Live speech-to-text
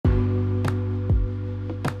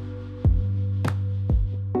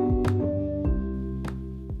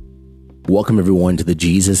Welcome everyone to the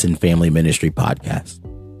Jesus and Family Ministry podcast.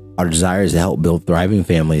 Our desire is to help build thriving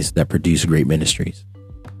families that produce great ministries.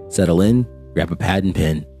 Settle in, grab a pad and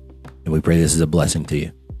pen, and we pray this is a blessing to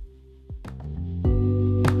you.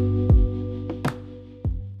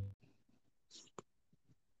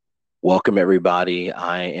 Welcome everybody.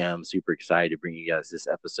 I am super excited to bring you guys this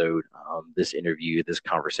episode, this interview, this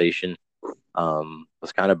conversation.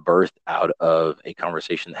 Was kind of birthed out of a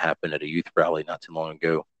conversation that happened at a youth rally not too long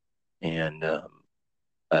ago. And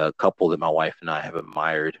a couple that my wife and I have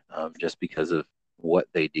admired just because of what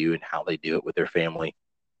they do and how they do it with their family.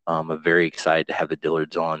 I'm very excited to have the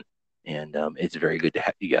Dillards on, and it's very good to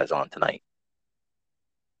have you guys on tonight.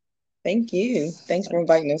 Thank you. Thanks for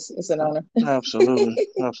inviting us. It's an honor. Absolutely.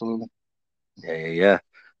 Yeah.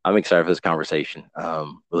 I'm excited for this conversation.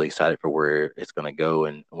 Really excited for where it's going to go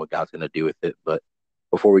and what God's going to do with it. But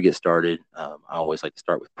before we get started, I always like to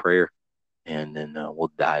start with prayer, and then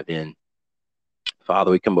we'll dive in. Father,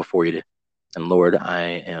 we come before you, and Lord, I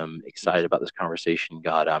am excited about this conversation.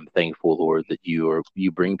 God, I'm thankful, Lord, that you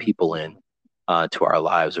bring people in to our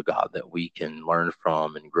lives, oh God, that we can learn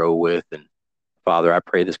from and grow with. And Father, I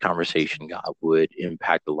pray this conversation, God, would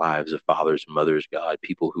impact the lives of fathers and mothers, God,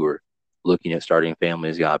 people who are looking at starting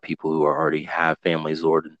families, God, people who already have families,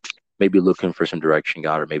 Lord, and maybe looking for some direction,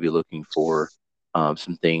 God, or maybe looking for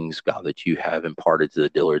some things, God, that you have imparted to the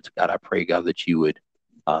Dillards. God, I pray, God, that you would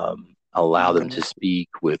allow them to speak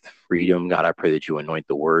with freedom. God, I pray that you anoint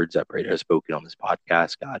the words. I pray that are spoken on this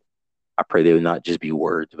podcast, God. I pray they would not just be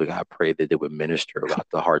words, but God, I pray that they would minister about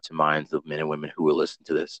the hearts and minds of men and women who will listen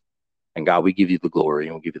to this. And God, we give you the glory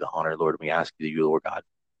and we give you the honor, Lord. And we ask you, Lord God,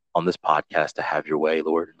 on this podcast to have your way,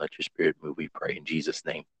 Lord, and let your spirit move, we pray in Jesus'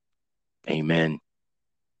 name. Amen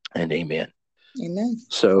and amen. Amen.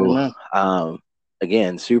 So,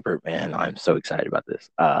 again, super, man, I'm so excited about this.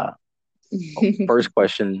 First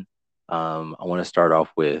question I want to start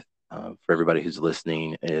off with for everybody who's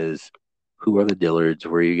listening is, who are the Dillards?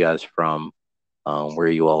 Where are you guys from? Where are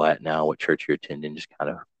you all at now? What church you're attending? Just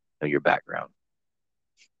kind of know your background.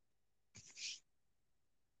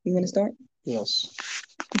 You want to start? Yes.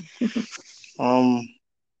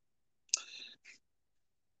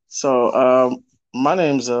 So my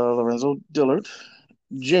name's Lorenzo Dillard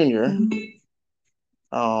Jr.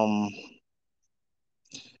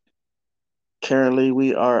 Currently,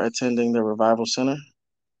 we are attending the Revival Center,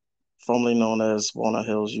 formerly known as Walnut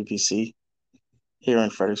Hills UPC, here in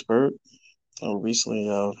Fredericksburg. We recently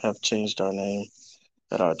have changed our name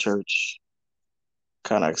at our church.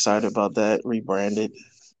 Kind of excited about that, rebranded.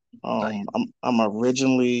 I'm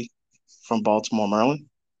originally from Baltimore, Maryland.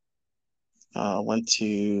 Went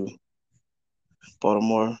to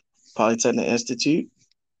Baltimore Polytechnic Institute.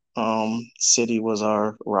 City was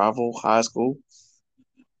our rival high school.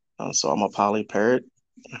 So I'm a Poly parrot,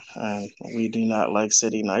 and we do not like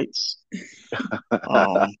city nights.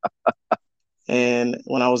 And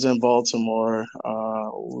when I was in Baltimore, I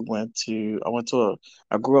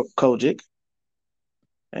grew up Kojic.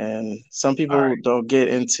 And some people don't get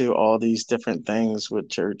into all these different things with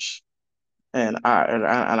church. And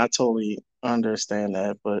I totally understand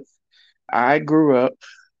that, but I grew up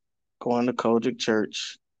going to Kojic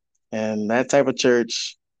Church, and that type of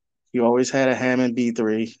church, you always had a Hammond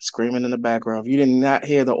B3 screaming in the background. If you did not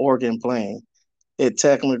hear the organ playing, it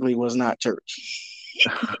technically was not church.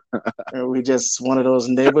 We just one of those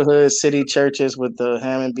neighborhood city churches with the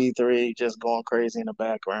Hammond B3 just going crazy in the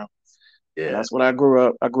background. Yeah, and that's what I grew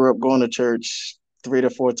up. I grew up going to church 3 to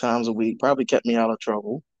 4 times a week. Probably kept me out of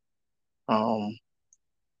trouble. I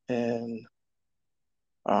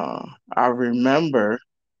remember.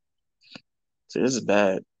 See, this is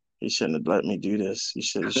bad. You shouldn't have let me do this. You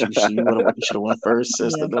should have went first,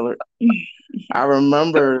 Sister Dillard. I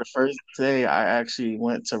remember the first day I actually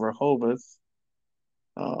went to Rehoboth.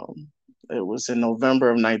 It was in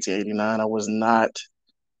November of 1989. I was not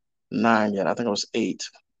 9 yet. I think I was 8.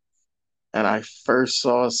 And I first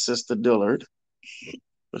saw Sister Dillard,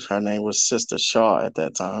 which her name was Sister Shaw at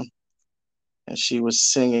that time. And she was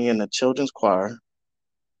singing in the children's choir.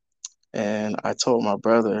 And I told my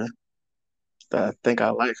brother that I think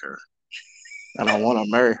I like her and I want to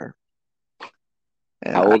marry her.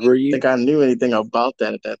 And how old were you? I think I knew anything about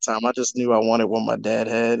that at that time. I just knew I wanted what my dad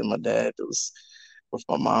had, and my dad was with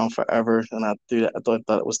my mom forever. And I thought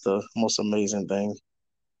it was the most amazing thing.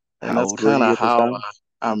 And that's kind of how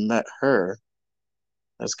I met her.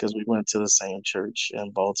 That's because we went to the same church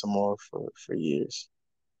in Baltimore for years.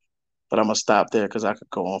 But I'm going to stop there because I could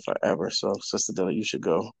go on forever. So, Sister Dillard, you should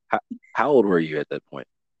go. How old were you at that point?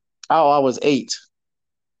 Oh, I was 8.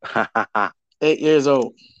 8 years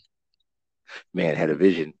old. Man, had a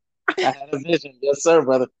vision. I had a vision. Yes, sir,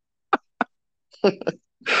 brother.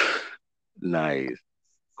 Nice.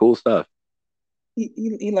 Cool stuff.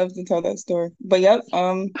 He loves to tell that story. But yep,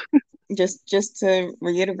 just to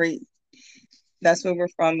reiterate, that's where we're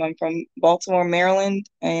from. I'm from Baltimore, Maryland,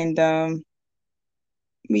 and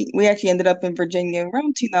we actually ended up in Virginia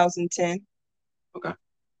around 2010. Okay.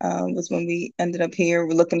 Was when we ended up here.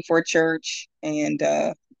 We're looking for a church and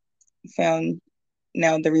found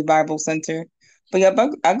now the Revival Center. But yeah,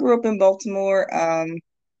 I grew up in Baltimore. I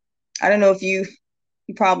don't know if you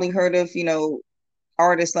probably heard of,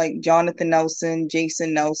 artists like Jonathan Nelson,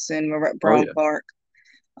 Jason Nelson, Marette Oh Brown yeah. Clark,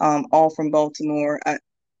 all from Baltimore. I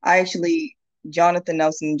actually, Jonathan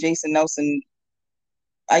Nelson, Jason Nelson,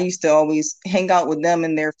 I used to always hang out with them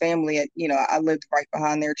and their family I lived right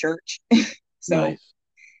behind their church. So Nice.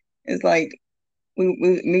 it's like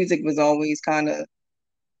music was always kind of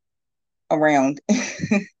around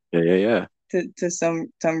Yeah, yeah, yeah. to some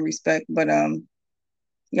respect. But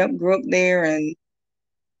yep, grew up there and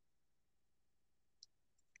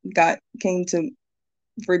got came to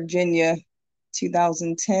Virginia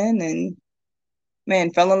 2010 and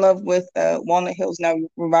man, fell in love with Walnut Hills now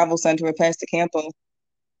Revival Center with Pastor Campo,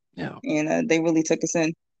 Yeah. and they really took us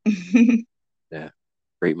in. Yeah.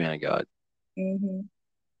 Great man of God. Hmm.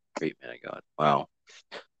 Great man of God. Wow.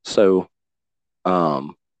 So,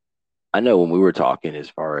 um, I know when we were talking, as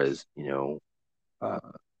far as, uh,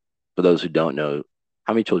 for those who don't know,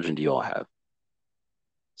 how many children do you all have?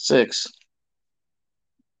 Six.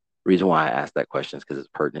 Reason why I asked that question is because it's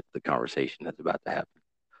pertinent to the conversation that's about to happen.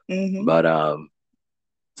 Hmm. But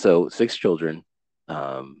so six children,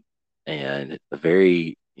 um, and a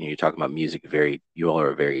very, you're talking about music, very, you all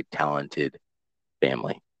are a very talented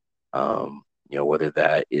family. Whether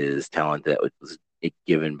that is talent that was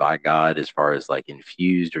given by God, as far as like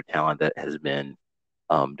infused, or talent that has been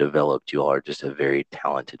developed, you all are just a very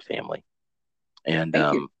talented family. And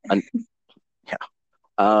Thank you. yeah,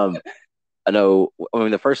 um, I know. I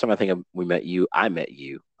mean, the first time I think we met you, I met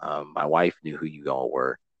you. My wife knew who you all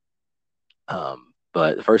were.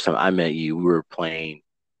 But the first time I met you, we were playing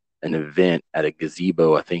an event at a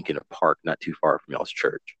gazebo, I think in a park not too far from y'all's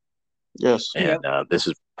church. Yes. Yep. And this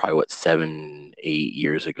is probably what, 7, 8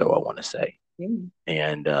 years ago, I want to say. Mm.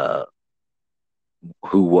 And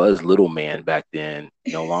who was little man back then,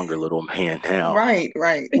 no longer little man now, Right,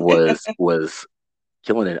 right. was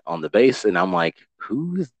killing it on the bass. And I'm like,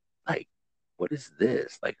 who's like, what is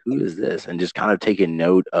this? Like, who is this? And just kind of taking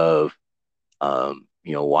note of,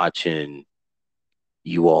 watching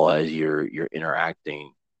you all as you're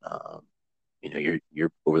interacting. Um, you're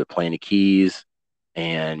over there playing the keys,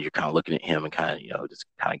 and you're kind of looking at him and kind of, just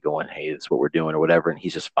kind of going, hey, this is what we're doing or whatever. And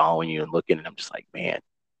he's just following you and looking, and I'm just like, man.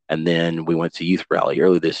 And then we went to youth rally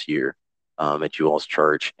early this year, at you all's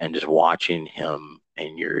church, and just watching him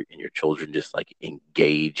and your children just like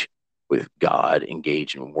engage with God,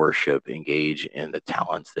 engage in worship, engage in the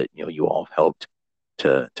talents that you all have helped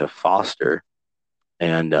to foster.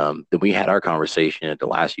 And then we had our conversation at the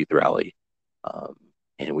last youth rally, um,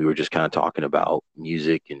 and we were just kind of talking about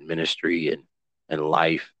music and ministry and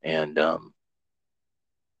life. And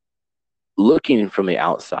looking from the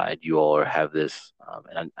outside, you all have this,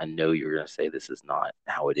 and I know you're going to say this is not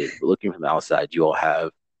how it is, but looking from the outside, you all have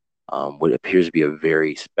what appears to be a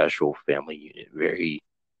very special family unit. Very,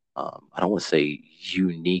 I don't want to say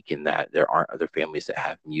unique in that there aren't other families that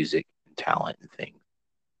have music and talent and things,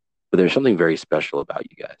 but there's something very special about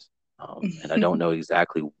you guys. And I don't know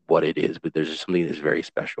exactly what it is, but there's just something that's very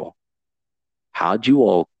special. How'd you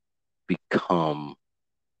all become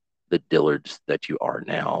the Dillards that you are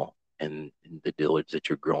now, and the Dillards that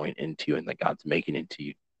you're growing into, and that God's making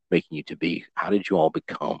you to be? How did you all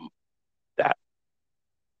become that?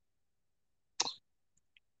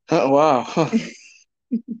 Wow.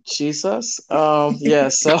 Jesus. Yeah.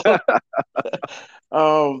 So,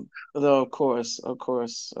 no, of course.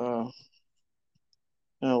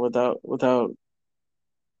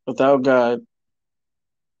 Without God,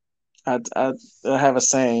 I have a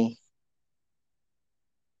saying.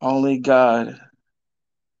 Only God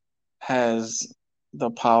has the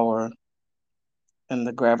power and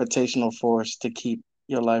the gravitational force to keep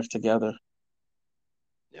your life together.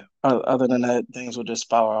 Yeah, Other than that, things will just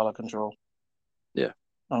spiral out of control. yeah,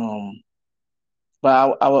 Um,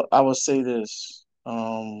 but I will say this.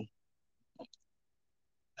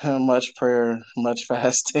 Much prayer, much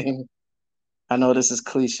fasting. I know this is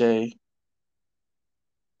cliche,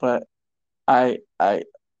 but I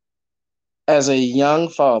as a young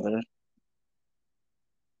father,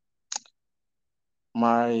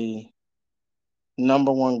 my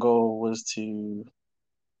number one goal was to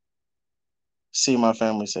see my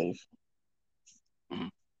family safe. mhm,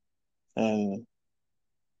 And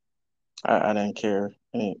I didn't care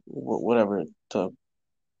whatever it took,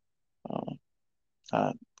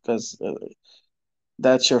 um, because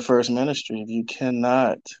that's your first ministry. If you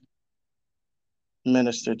cannot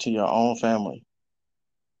minister to your own family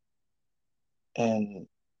and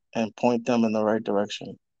point them in the right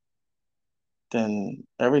direction, then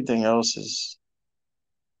everything else is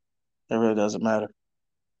it really doesn't matter.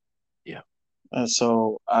 Yeah. And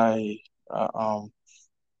so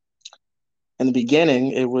in the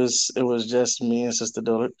beginning, it was just me and Sister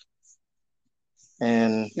Dillard,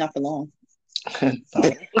 and Not for long.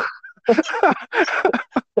 no,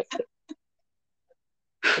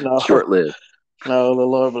 no, Short lived. no, the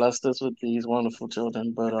Lord blessed us with these wonderful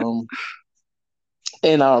children, but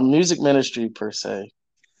in our music ministry per se,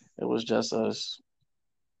 it was just us,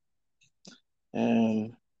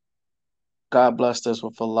 and God blessed us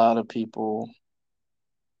with a lot of people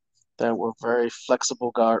that were very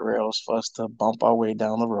flexible guardrails for us to bump our way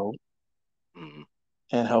down the road Mm,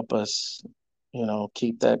 and help us,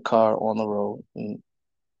 keep that car on the road and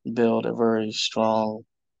build a very strong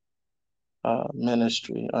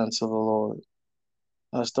ministry unto the Lord.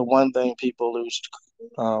 That's the one thing people lose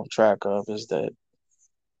track of is that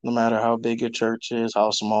no matter how big your church is,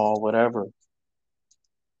 how small, whatever,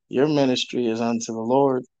 your ministry is unto the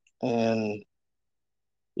Lord, and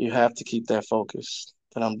you have to keep that focus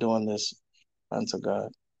that I'm doing this unto God.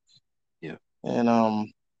 yeah. And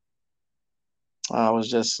I was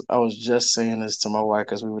just saying this to my wife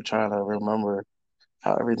because we were trying to remember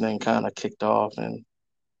how everything kind of kicked off, and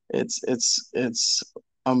it's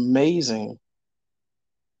amazing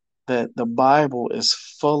that the Bible is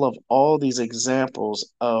full of all these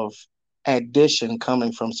examples of addition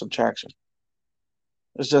coming from subtraction.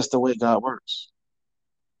 It's just the way God works.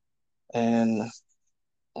 And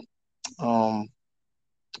um,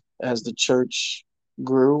 as the church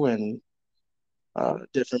grew and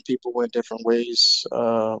different people went different ways,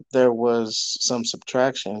 there was some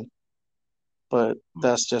subtraction, but Mm,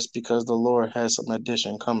 that's just because the Lord has some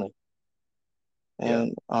addition coming. yeah.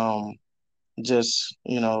 And just,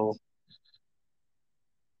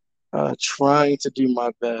 trying to do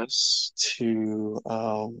my best to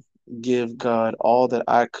give God all that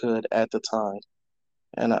I could at the time.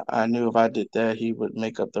 And I knew if I did that, He would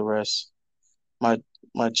make up the rest. My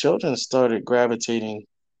my children started gravitating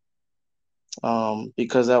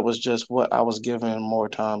because that was just what I was giving more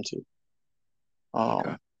time to. Okay.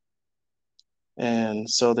 Um, and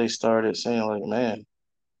so they started saying like, "Man,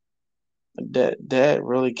 Dad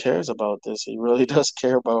really cares about this. He really does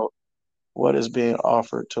care about what is being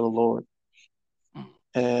offered to the Lord." Mm,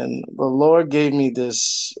 And the Lord gave me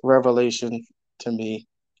this revelation to me.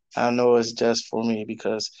 I know it's just for me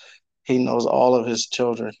because He knows all of His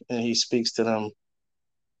children and He speaks to them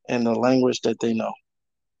in the language that they know.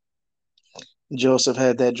 Joseph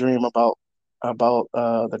had that dream about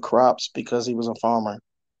the crops because he was a farmer,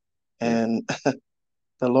 yeah. and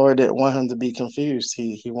the Lord didn't want him to be confused.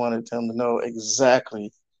 He wanted him to know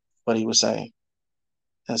exactly what He was saying,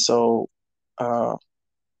 and so uh,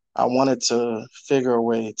 I wanted to figure a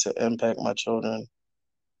way to impact my children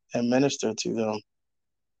and minister to them.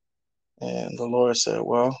 And the Lord said,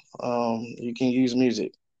 "Well, you can use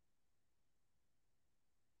music."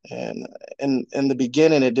 And in the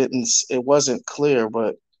beginning, it wasn't clear,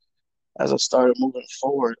 but as I started moving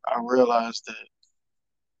forward, I realized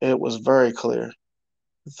that it was very clear.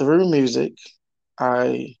 Through music,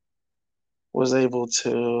 I was able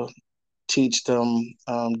to teach them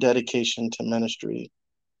dedication to ministry,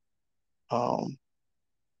 um,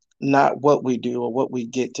 not what we do or what we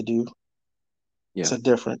get to do. It's Yeah. a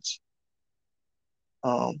difference.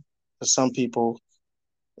 Um, for some people,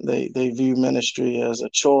 they view ministry as a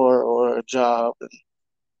chore or a job,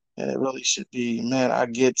 and it really should be, man, I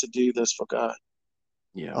get to do this for God.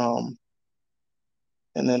 Yeah. Um,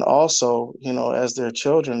 and then also, as their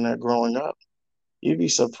children, they're growing up. You'd be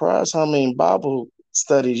surprised how many Bible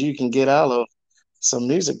studies you can get out of some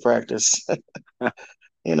music practice.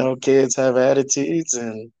 Kids have attitudes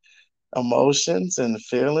and emotions and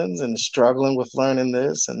feelings and struggling with learning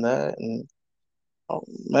this and that. And oh,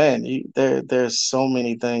 man, there's so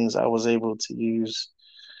many things I was able to use.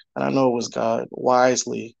 And I know it was God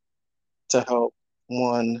wisely to help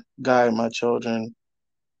one guide my children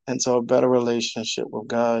into a better relationship with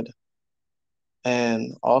God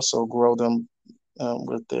and also grow them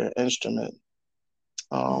with their instrument.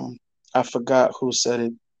 Mm, Um, I forgot who said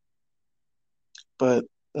it, but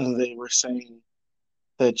they were saying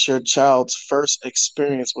that your child's first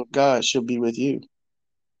experience with God should be with you.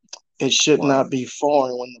 It should wow. not be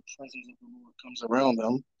foreign when the presence of the Lord comes around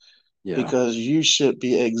them Yeah. because you should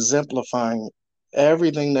be exemplifying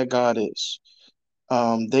everything that God is.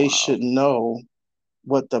 They Wow. should know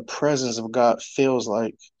what the presence of God feels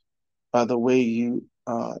like by the way you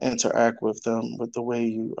interact with them, with the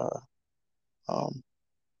way um,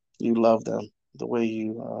 you love them, the way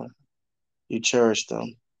you cherish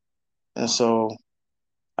them. And Wow. so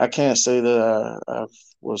I can't say that I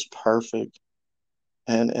was perfect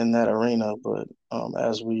in that arena, but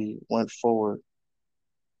as we went forward,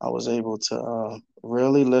 I was able to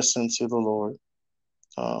really listen to the Lord.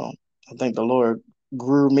 Um, I think the Lord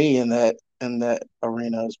grew me in that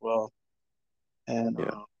arena as well, and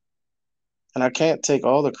Yeah. and I can't take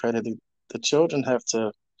all the credit. The children have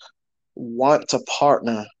to want to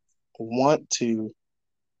partner, want to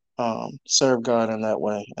serve God in that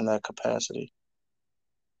way, in that capacity.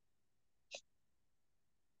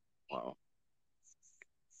 Wow.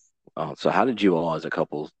 So how did you all as a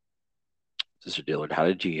couple, Sister Dillard, how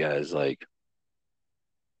did you guys like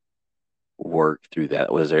work through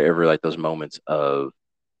that? Was there ever like those moments of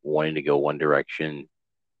wanting to go one direction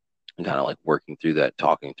and kind of like working through that,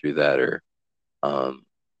 talking through that, or um,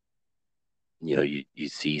 you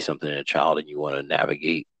see something in a child and you want to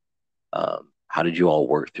navigate. How did you all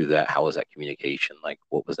work through that? How was that communication? Like,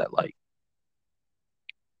 what was that like?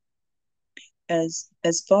 As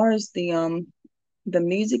far as the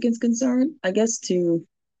music is concerned, I guess to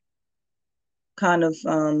kind of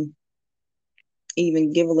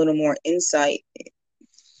even give a little more insight,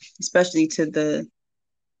 especially to the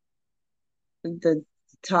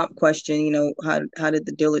top question, how did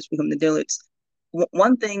the Dillards become the Dillards?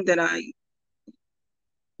 One thing that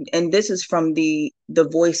and this is from the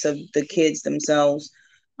voice of the kids themselves,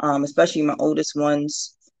 especially my oldest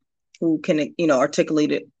ones who can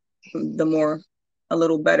articulate it the more a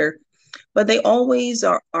little better, but they always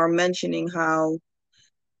are mentioning how,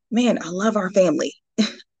 man, I love our family.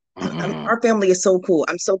 Mhm. Our family is so cool.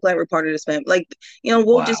 I'm so glad we're part of this family. Like,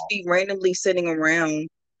 we'll just Wow. be randomly sitting around,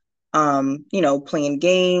 playing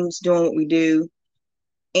games, doing what we do.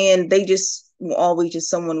 And they just will always just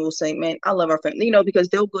someone will say, man, I love our family, because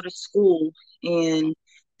they'll go to school and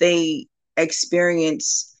they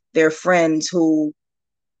experience their friends who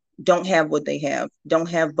don't have what they have, don't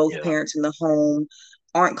have both Yeah. parents in the home,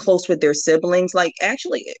 aren't close with their siblings. Like,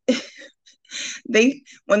 actually, they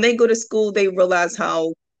when they go to school, they realize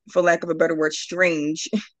how, for lack of a better word, strange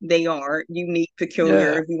they are, unique,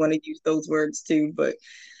 peculiar, Yeah. if we want to use those words too. But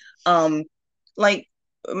um, like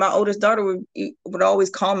my oldest daughter would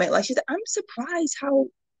always comment, like she said, I'm surprised how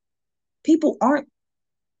people aren't.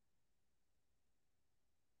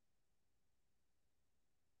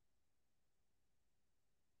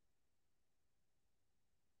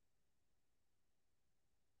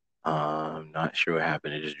 Not sure what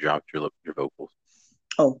happened. It just dropped your vocals.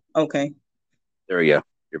 Oh, okay. There we go.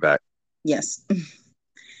 You're back. Yes.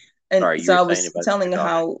 And Sorry, you so were I saying was about your telling her daughter.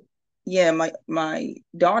 how, yeah, my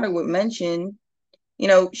daughter would mention,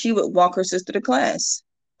 she would walk her sister to class.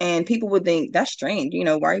 And people would think that's strange.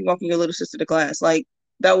 Why are you walking your little sister to class? Like,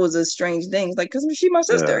 that was a strange thing. It's like, because she's my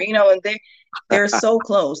sister, Yeah. and they're so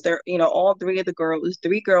close. They're, all three of the girls,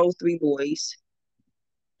 three girls, three boys,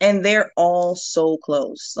 and they're all so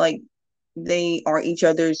close. Like, they are each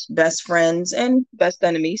other's best friends and best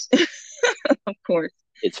enemies, of course.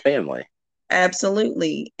 It's family.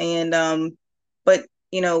 Absolutely. And but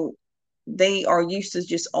they are used to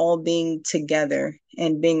just all being together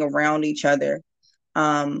and being around each other.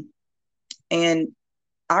 Um and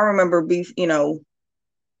I remember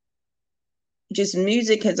just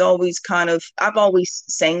music has always kind of, I've always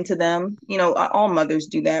sang to them. All mothers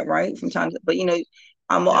do that, right? From time to, but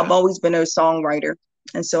I've Yeah. always been a songwriter.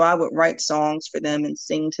 And so I would write songs for them and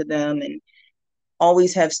sing to them and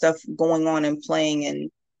always have stuff going on and playing.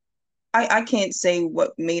 And I can't say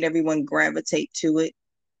what made everyone gravitate to it.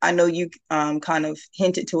 I know you kind of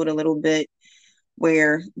hinted to it a little bit,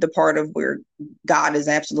 where the part of where God is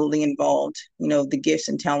absolutely involved, the gifts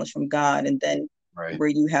and talents from God, and then Right. where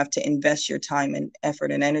you have to invest your time and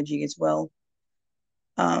effort and energy as well.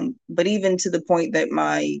 But even to the point that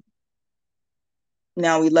my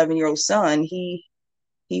now 11-year-old son, he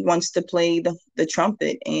wants to play the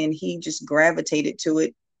trumpet, and he just gravitated to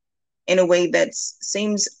it in a way that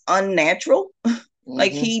seems unnatural.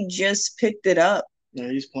 Like, Hmm. he just picked it up Yeah,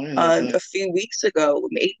 he's playing that thing. a few weeks ago,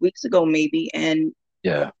 8 weeks ago maybe, and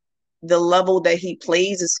Yeah. the level that he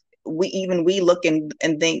plays is, we look and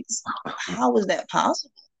think, how is that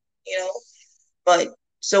possible? You know, but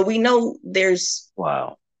so we know there's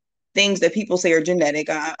Wow. things that people say are genetic.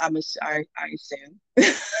 I assume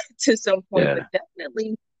to some point, but Yeah.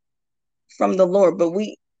 definitely from the Lord. But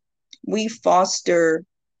we foster.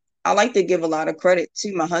 I like to give a lot of credit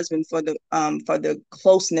to my husband for the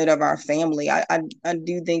close knit of our family. I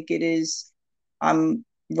do think it is I'm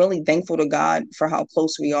really thankful to God for how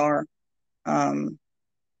close we are. Um,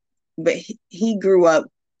 but he grew up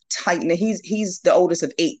tight, and he's the oldest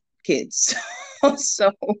of 8 kids.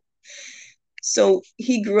 so so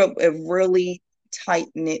he grew up a really tight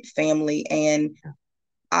knit family, and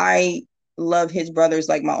I love his brothers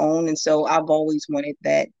like my own, and so I've always wanted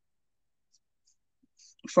that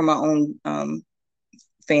for my own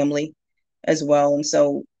family as well. And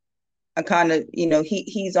so I kind of,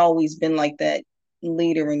 he's always been like that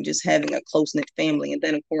leader and just having a close knit family. And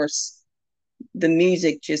then of course the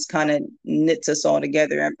music just kind of knits us all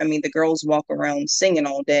together. I mean, the girls walk around singing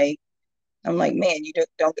all day. I'm like, man, you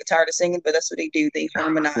don't get tired of singing, but that's what they do. They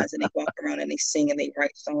harmonize and they walk around and they sing and they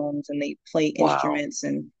write songs and they play Wow. instruments,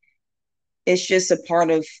 and it's just a part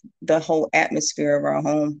of the whole atmosphere of our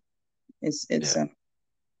home. It's Yeah.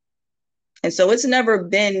 And so it's never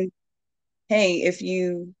been, hey, if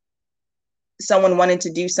you someone wanted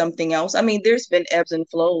to do something else. I mean, there's been ebbs and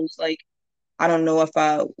flows. Like, I don't know if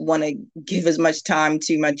I want to give as much time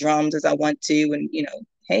to my drums as I want to, and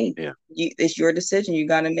hey, Yeah. it's your decision. You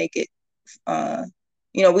got to make it. Uh,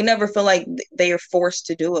 we never feel like they are forced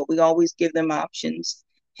to do it. We always give them options.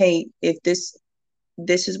 Hey, if this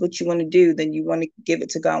is what you want to do, then you want to give it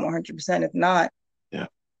to God 100%. If not, Yeah.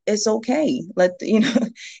 it's okay.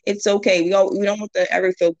 It's okay. We don't want to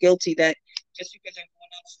ever feel guilty that just because everyone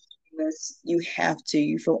else is doing this,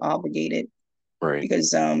 you feel obligated. Right.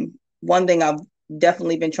 Because one thing I've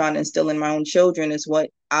definitely been trying to instill in my own children is what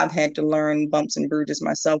I've had to learn bumps and bruises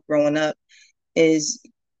myself growing up is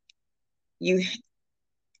you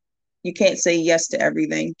you can't say yes to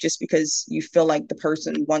everything just because you feel like the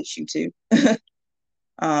person wants you to.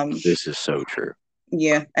 um This is so true.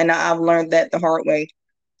 yeah, and I've learned that the hard way,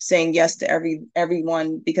 saying yes to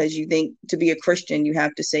everyone because you think to be a Christian you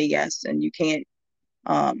have to say yes, and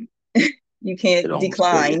um you It can't almost kill you.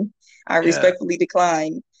 decline. I Yeah. respectfully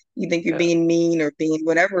decline. You think you're Yeah. being mean or being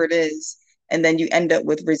whatever it is, and then you end up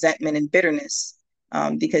with resentment and bitterness,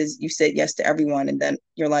 because you said yes to everyone, and then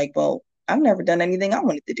you're like, well, I've never done anything I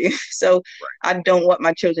wanted to do. So I don't want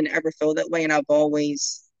my children to ever feel that way, and I've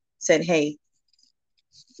always said, hey,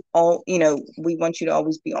 we want you to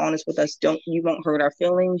always be honest with us. Don't You won't hurt our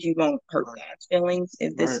feelings. You won't hurt Right. God's feelings.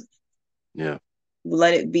 If Right. this, Yeah.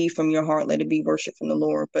 let it be from your heart. Let it be worship from the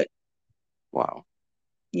Lord. But Wow.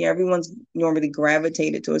 yeah, everyone's normally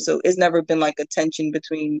gravitated to it. So it's never been like a tension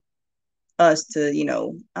between us to,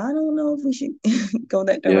 I don't know if we should go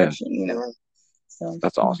that Yeah. direction. So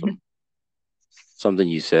That's awesome. Something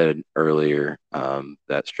you said earlier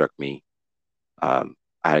that struck me. Um,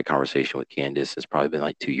 I had a conversation with Candace. It's probably been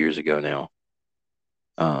like 2 years ago now.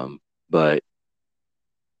 But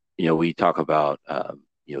we talk about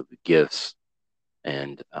the gifts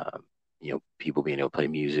and people being able to play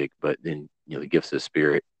music, but then the gifts of the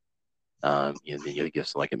spirit, then the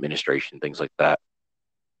gifts of like administration, things like that.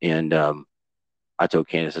 And I told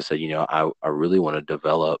Candace, I said, I really want to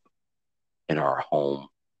develop in our home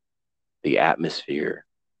the atmosphere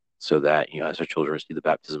so that as our children receive the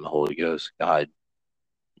baptism of the Holy Ghost, God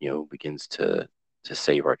begins to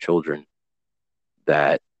save our children.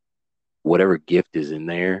 That whatever gift is in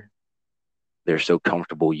there, they're so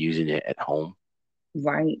comfortable using it at home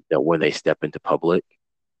right. that when they step into public,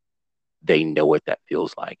 they know what that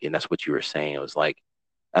feels like. And that's what you were saying. It was like,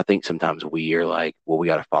 I think sometimes we are like, well, we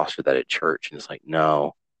got to foster that at church. And it's like,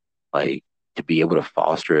 no, like to be able to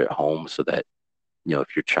foster it at home so that,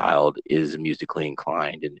 if your child is musically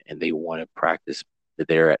inclined and they want to practice, that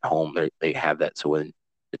they're at home, they have that. So when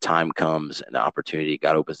the time comes and the opportunity,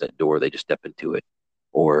 God opens that door, they just step into it.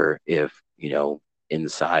 Or if,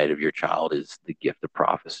 inside of your child is the gift of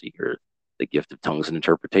prophecy or the gift of tongues and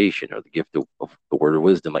interpretation or the gift of the word of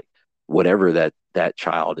wisdom, like whatever that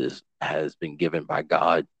child has been given by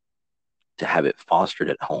God, to have it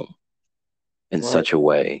fostered at home in Right. such a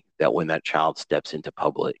way that when that child steps into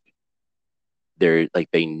public, they're like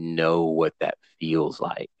they know what that feels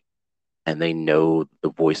like, and they know the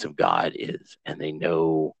voice of God is, and they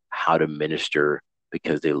know how to minister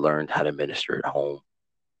because they learned how to minister at home.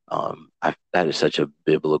 That is such a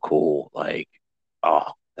biblical, like, oh,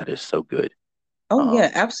 that is so good. Oh um, yeah,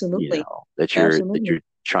 absolutely. that you're Absolutely.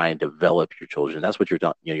 trying to develop your children. That's what you're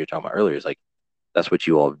talking about earlier. Is like that's what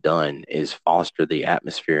you all have done is foster the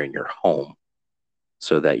atmosphere in your home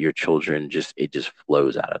so that your children just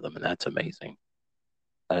flows out of them, and that's amazing.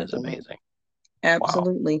 That is Amen. amazing. Wow.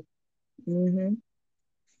 Absolutely. Hmm.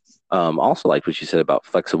 Also like what you said about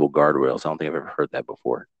flexible guardrails. I don't think I've ever heard that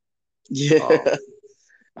before. Um, Yeah.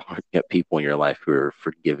 get people in your life who are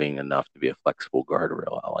forgiving enough to be a flexible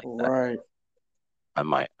guardrail. I like that. Right. I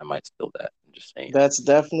might steal that. I'm just saying. That's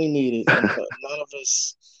definitely needed. And none of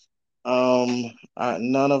us.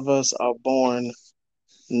 None of us are born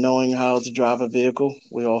knowing how to drive a vehicle.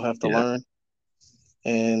 We all have to Yeah. learn.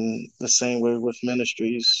 And the same way with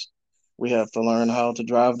ministries, we have to learn how to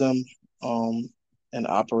drive them, um, and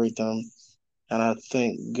operate them. And I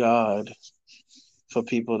thank God for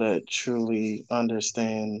people that truly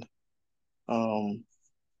understand, um,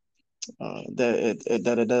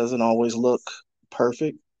 that it doesn't always look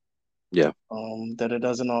perfect, Yeah. that it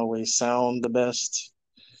doesn't always sound the best,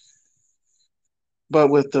 but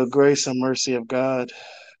with the grace and mercy of God,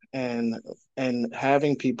 and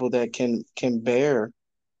having people that can bear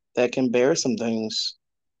some things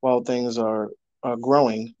while things are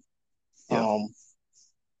growing. Yeah. Um,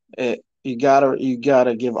 you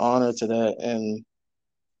gotta give honor to that,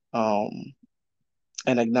 um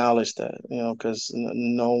and acknowledge that, because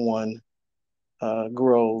no one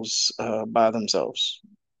grows by themselves.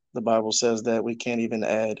 The Bible says that we can't even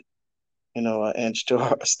add, an inch to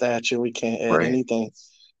our stature. We can't add Right. anything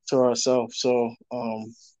to ourselves. So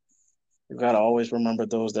you gotta always remember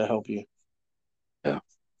those that help you. Yeah.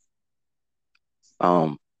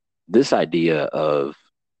 Um, this idea of,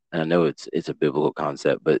 and I know it's a biblical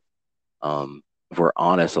concept, but if we're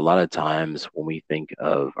honest, a lot of times when we think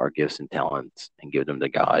of our gifts and talents and give them to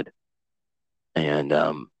God, and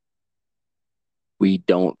we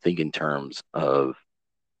don't think in terms of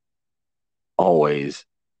always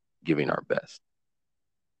giving our best,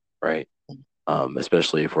 right?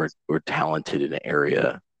 Especially if we're talented in an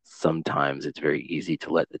area, sometimes it's very easy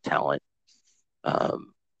to let the talent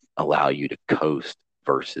um, allow you to coast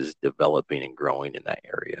versus developing and growing in that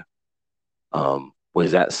area.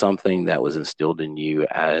 Was that something that was instilled in you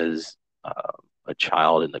as a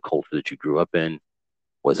child in the culture that you grew up in?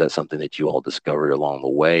 Was that something that you all discovered along the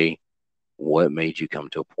way? What made you come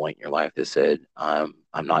to a point in your life that said, I'm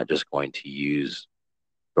not just going to use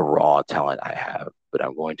the raw talent I have, but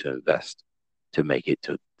I'm going to invest to make it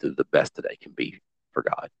to the best that I can be for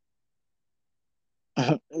God?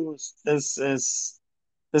 It was it's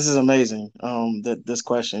This is amazing. That this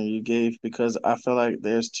question you gave, because I feel like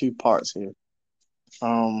there's two parts here.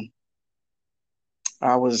 Um,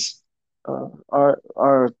 I was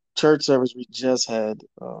our church service we just had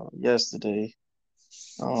yesterday.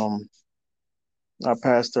 Um, our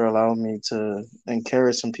pastor allowed me to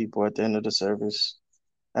encourage some people at the end of the service,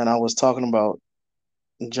 and I was talking about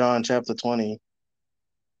John chapter 20,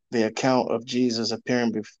 the account of Jesus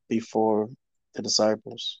appearing before the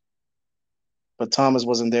disciples. But Thomas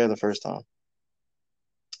wasn't there the first time,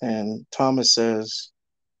 and Thomas says,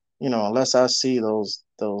 unless I see those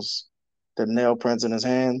the nail prints in his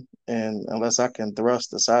hand, and unless I can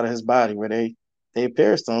thrust the side of his body where they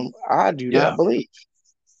pierced him, I do not Yeah. believe.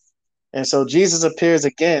 And so Jesus appears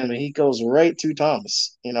again, and he goes right to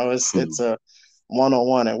Thomas. It's a one on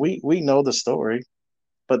one, and we know the story.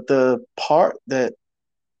 But the part that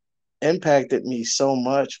impacted me so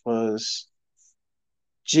much was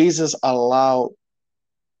Jesus allowed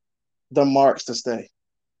the marks to stay,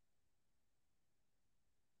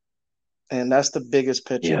 and that's the biggest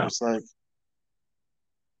picture. Yeah. It's like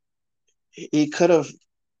he could have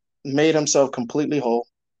made himself completely whole,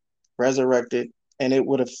 resurrected, and it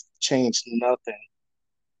would have changed nothing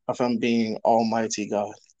of him being Almighty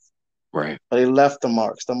God. Right. But he left the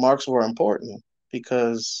marks. The marks were important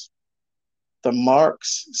because the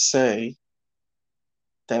marks say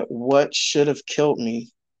that what should have killed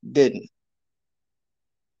me didn't.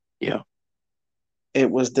 Yeah. It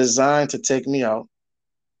was designed to take me out,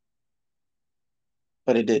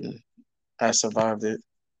 but it didn't. I survived it.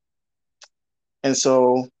 And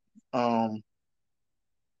so, um,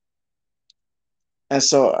 and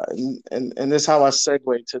so, and this is how I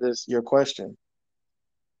segue to this your question.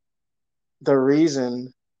 The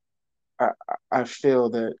reason I, I feel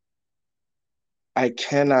that I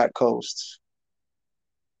cannot coast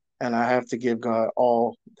and I have to give God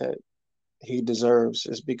all that he deserves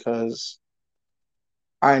is because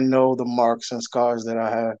I know the marks and scars that I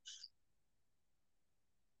have.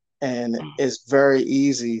 And Mm. it's very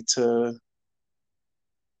easy to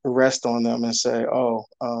rest on them and say, oh,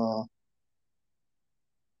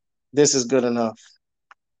 this is good enough.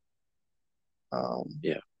 Um,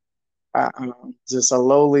 Yeah. I'm just a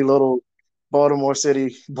lowly little Baltimore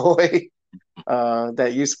City boy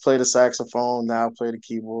that used to play the saxophone, now play the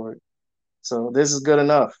keyboard. So this is good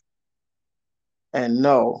enough. And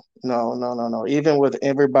no, no, no, no, no. Even with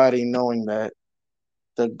everybody knowing that,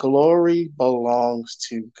 the glory belongs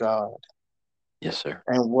to God. Yes, sir.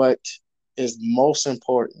 And what is most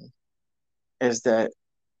important is that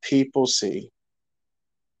people see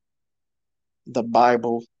the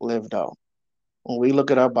Bible lived out. When we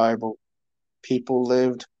look at our Bible, people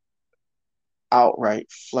lived outright,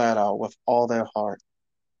 flat out, with all their heart.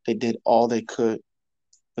 They did all they could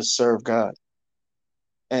to serve God.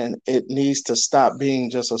 And it needs to stop being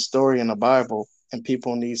just a story in the Bible, and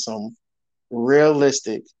people need some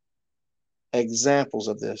realistic examples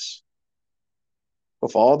of this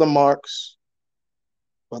with all the marks,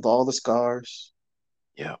 with all the scars,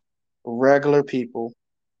 Yeah. regular people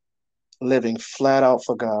living flat out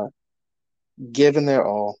for God, giving their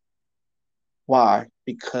all. Why?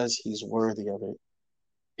 Because He's worthy of it.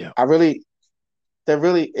 Yeah. I really, there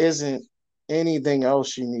really isn't anything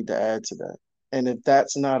else you need to add to that. And if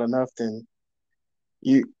that's not enough, then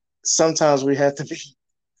you sometimes we have to be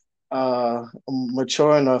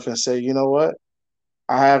mature enough and say, you know what?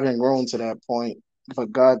 I haven't grown to that point,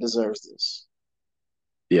 but God deserves this.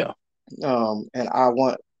 Yeah. And I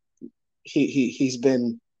want he's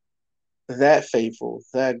been that faithful,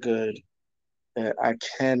 that good that I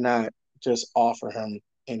cannot just offer him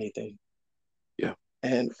anything. Yeah.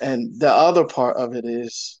 And the other part of it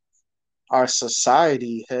is our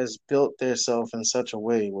society has built themselves in such a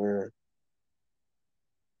way where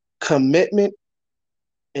commitment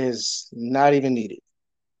is not even needed.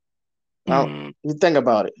 Now, Mm, you think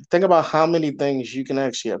about it. Think about how many things you can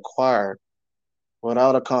actually acquire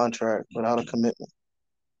without a contract, without a commitment.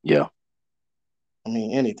 yeah. I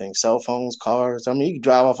mean, anything, cell phones, cars. I mean, you can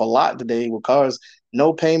drive off a lot today with cars,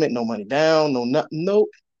 no payment, no money down, no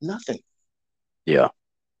nothing. Yeah.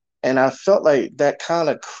 And I felt like that kind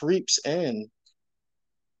of creeps in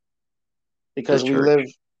The because church.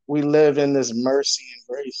 we live in this mercy and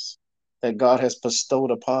grace that God has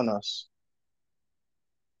bestowed upon us,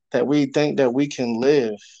 that we think that we can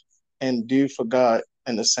live and do for God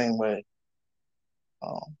in the same way.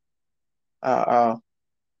 Um, I, I'll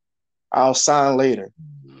I'll sign later.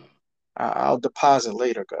 Mm, I'll deposit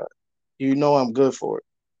later, God. You know I'm good for it.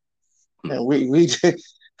 mm, And we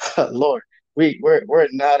Lord, we're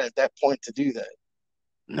not at that point to do that.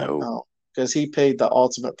 no. No, because He paid the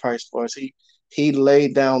ultimate price for us. He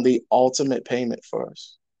laid down the ultimate payment for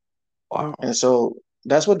us. Wow. And so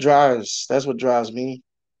that's what drives me.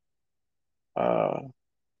 Uh,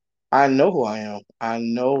 I know who I am. I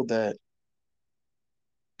know that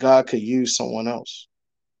God could use someone else.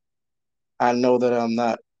 I know that I'm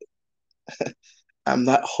not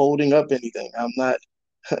holding up anything. I'm not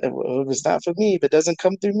if it's not for me, if it doesn't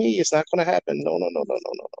come through me, it's not gonna happen. No, no, no, no,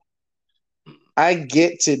 no, no. Mm, I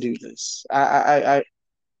get to do this. I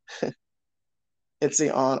it's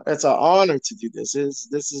an honor to do this.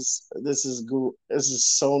 This is good. This is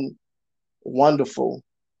so wonderful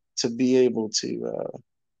to be able to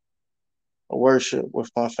worship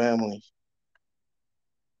with my family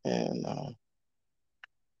and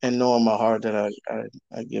know in my heart that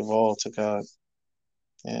I give all to God,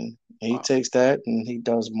 and He wow. takes that and He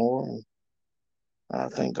does more, and I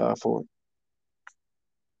thank God for it.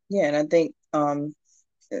 Yeah, and I think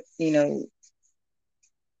you know,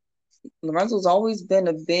 Lorenzo's always been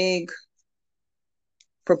a big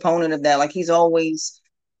proponent of that. Like he's always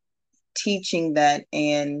teaching that,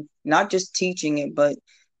 and not just teaching it, but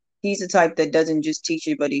he's the type that doesn't just teach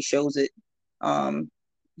it, but he shows it. Um,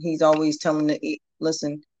 he's always telling the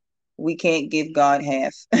listen, we can't give God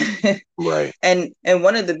half. Right. And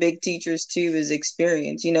one of the big teachers too is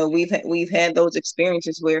experience. You know, we've had those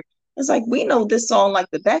experiences where it's like we know this song like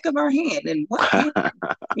the back of our hand, and what happened?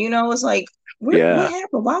 You know, it's like what Yeah.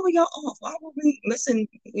 happened? Why were y'all off? Why were we missing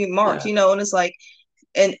marks? Yeah. You know, and it's like,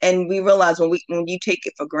 and we realize when you take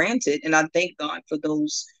it for granted, and I thank God for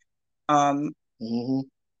those um Hmm.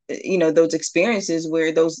 those experiences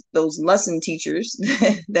where those lesson teachers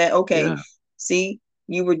that okay, Yeah. see,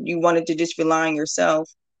 you wanted to just rely on yourself,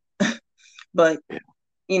 but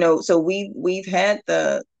Yeah. so we've had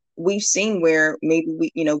we've seen where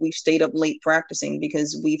maybe we've stayed up late practicing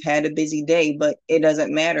because we've had a busy day, but it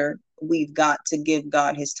doesn't matter. We've got to give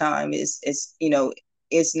God his time.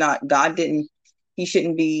 It's not God didn't he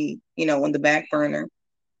shouldn't be on the back burner.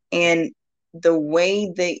 And the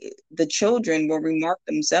way the children will remark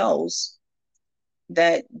themselves,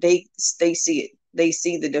 that they see it, they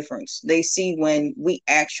see the difference, they see when we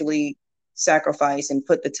actually sacrifice and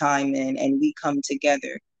put the time in and we come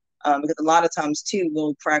together, because a lot of times too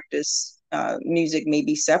we'll practice music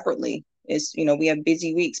maybe separately. It's we have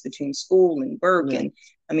busy weeks between school and work, Yeah. and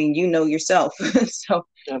I mean yourself. So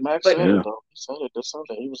Yeah, Max but said it Yeah. though. He said it this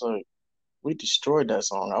Sunday. He was like, "We destroyed that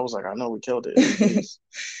song." I was like, "I know we killed it, and we is."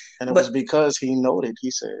 And it was but because he noted.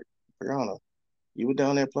 He said, "Brianna, you were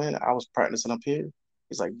down there playing it. I was practicing up here."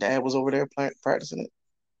 He's like, "Dad was over there practicing it,"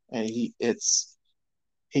 and he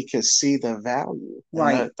could see the value, and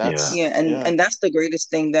right, Yeah. yeah, and yeah, and that's the greatest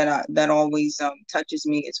thing that always touches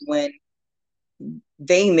me is when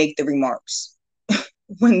they make the remarks.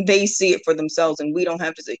 when they see it for themselves, and we don't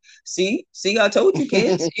have to say, see, I told you,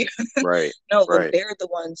 kids. Right. No, but Right. they're the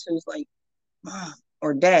ones who's like, mom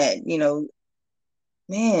or dad,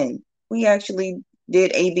 man, we actually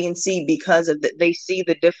did A, B, and C because of that. They see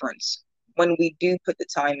the difference when we do put the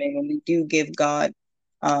time in, when we do give God,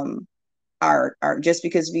 our just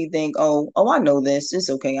because we think, oh, I know this, it's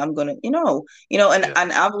okay, I'm gonna, Yeah.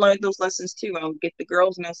 and I've learned those lessons too. I'll get the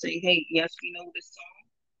girls and I'll say, hey, yes, we know this song,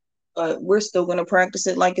 but we're still gonna practice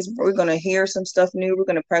it like we're gonna hear some stuff new. We're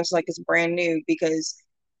gonna practice like it's brand new because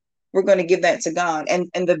we're gonna give that to God. And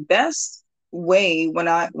the best way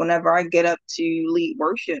whenever I get up to lead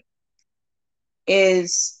worship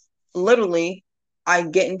is literally I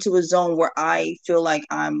get into a zone where I feel like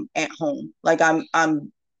I'm at home. Like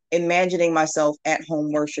I'm imagining myself at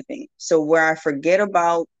home worshiping. So where I forget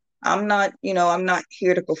about I'm not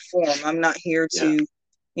here to perform. I'm not here Yeah.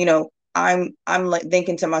 to, I'm like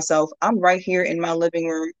thinking to myself, I'm right here in my living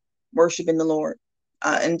room worshiping the Lord.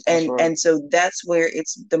 And That's and right. and so that's where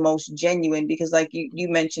it's the most genuine, because like you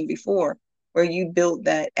mentioned before, where you build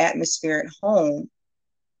that atmosphere at home,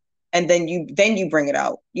 and then you bring it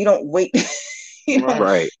out. You don't wait. you don't Right.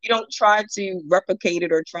 Right. you don't try to replicate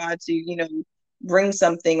it or try to, bring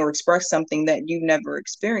something or express something that you've never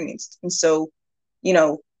experienced. And so, you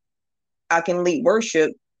know, I can lead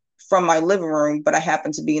worship from my living room, but I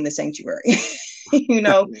happen to be in the sanctuary. you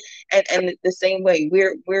know, and the same way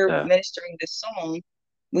we're Yeah. ministering this song.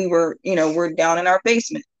 We're down in our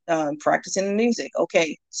basement, practicing the music.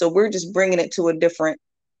 Okay, so we're just bringing it to a different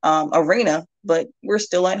arena, but we're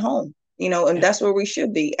still at home. And Yeah. that's where we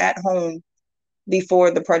should be, at home before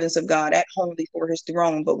the presence of God, at home before His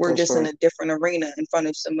throne. But we're That's just in right. a different arena in front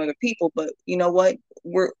of some other people. But you know what?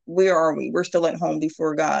 Where are we? We're still at home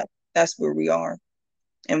before God. That's where we are,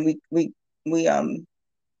 and we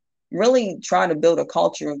really try to build a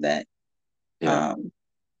culture of that, Yeah. um,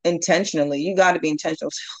 intentionally. You got to be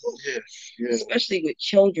intentional, Yeah. Yeah. especially with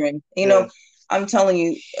children. Yeah. I'm telling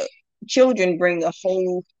you, children bring a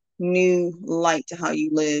whole new light to how you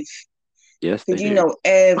live, Yes, they because do.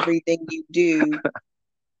 everything you do.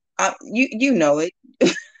 You know it.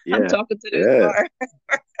 I'm Yeah. talking to the Yeah. choir.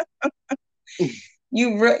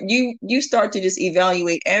 You start to just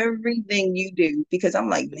evaluate everything you do, because I'm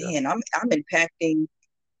like, Yeah. man, I'm impacting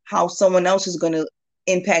how someone else is going to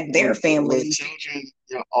impact their With family. children,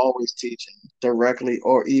 you're always teaching directly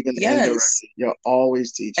or even Yes. indirectly. You're always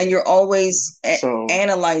And teaching. you're always So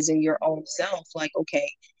analyzing your own self. Like, okay,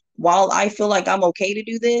 while I feel like I'm okay to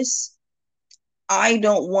do this, I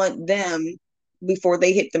don't want them, before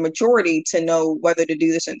they hit the maturity, to know whether to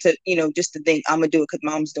do this, and to, just to think I'm gonna do it because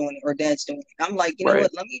mom's doing it or dad's doing it. I'm like, you know Right.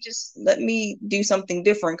 what? Let me do something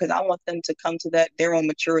different, because I want them to come to that their own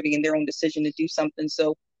maturity and their own decision to do something.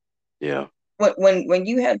 So Yeah. when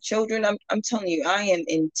you have children, I'm telling you, I am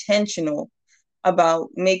intentional about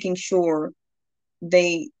making sure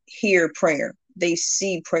they hear prayer, they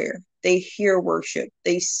see prayer, they hear worship,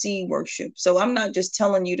 they see worship. So I'm not just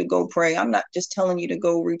telling you to go pray. I'm not just telling you to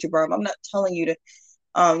go read your Bible. I'm not telling you to,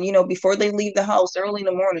 before they leave the house early in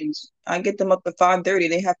the mornings. I get them up at 5:30.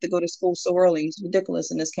 They have to go to school so early. It's ridiculous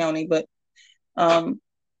in this county, but um,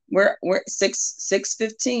 we're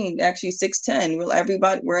 6:15, actually 6:10.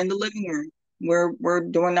 We're in the living room. We're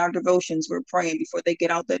doing our devotions. We're praying before they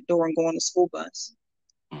get out that door and go on the school bus.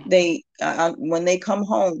 Mm. They When they come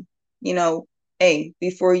home, hey,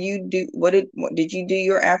 before you do, what did you do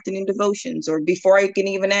your afternoon devotions? Or before I can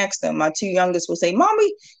even ask them, my two youngest will say,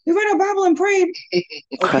 mommy, you read our Bible and prayed.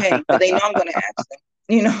 Okay, but they know I'm going to ask them,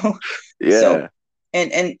 so, Yeah.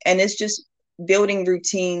 and it's just building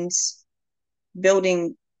routines,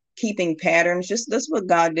 building keeping patterns. Just that's what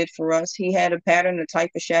God did for us. He had a pattern, a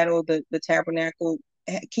type, of shadow of the tabernacle,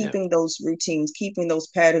 Yeah. keeping those routines, keeping those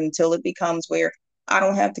patterns until it becomes where I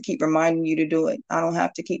don't have to keep reminding you to do it. I don't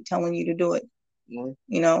have to keep telling you to do it. mm,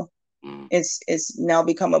 You know, Mm. it's now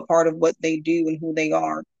become a part of what they do and who they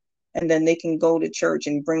are. And then they can go to church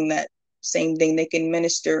and bring that same thing. They can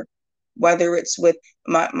minister, whether it's with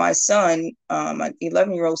my son, my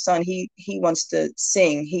 11-year-old son. He wants to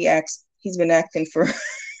sing. He's been acting for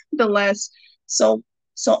the last, so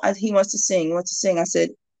he wants to sing. He wants to sing.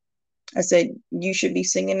 I said, you should be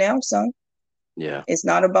singing now, son. Yeah. It's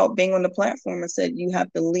not about being on the platform. I said, you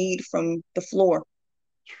have to lead from the floor.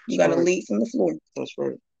 You that's got to right. lead from the floor. That's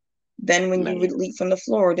right. Then when you Man. lead from the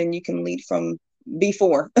floor, then you can lead from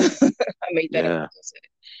before. I made that up. Yeah. I said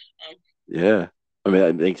it. Yeah. I mean,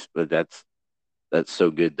 I think, but that's so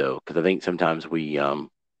good though, because I think sometimes we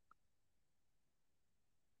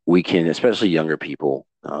can, especially younger people,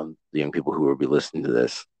 the young people who will be listening to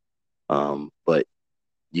this, but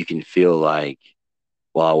you can feel like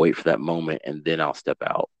while I wait for that moment, and then I'll step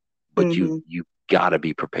out. But Mm-hmm. you gotta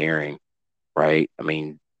be preparing, right? I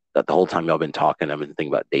mean, that the whole time y'all been talking, I've been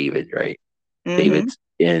thinking about David, right? Mm-hmm. David's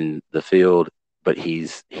in the field, but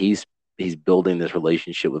he's building this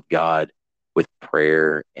relationship with God with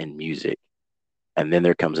prayer and music. And then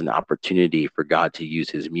there comes an opportunity for God to use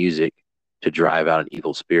his music to drive out an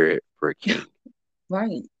evil spirit for a king.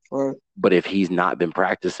 Right. Right. But if he's not been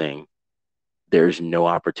practicing, there's no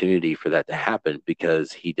opportunity for that to happen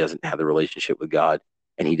because he doesn't have the relationship with God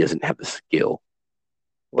and he doesn't have the skill.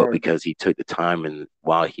 But Right. because he took the time and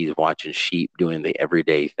while he's watching sheep doing the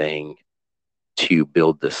everyday thing to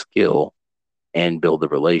build the skill and build the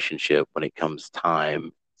relationship when it comes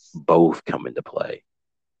time, both come into play.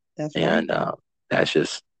 That's right. And that's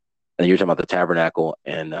just, and you're talking about the tabernacle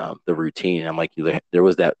and the routine. I'm like, there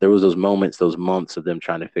was those moments, those months of them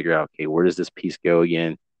trying to figure out, okay, where does this piece go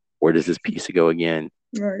again? Where does this piece go again?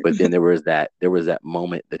 Right. But then there was that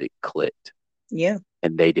moment that it clicked, Yeah.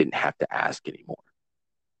 and they didn't have to ask anymore.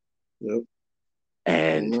 Yep.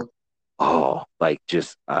 And Amen. oh, like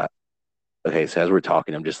just okay. So as we're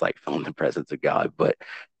talking, I'm just like feeling the presence of God, but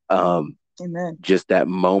um, Amen. just that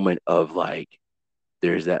moment of like,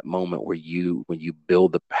 there's that moment where when you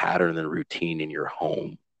build the pattern and the routine in your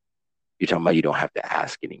home, you're talking about you don't have to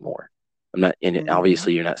ask anymore. I'm not, and Mm-hmm.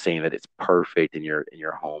 obviously you're not saying that it's perfect in your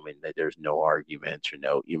home and that there's no arguments or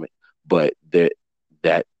no, but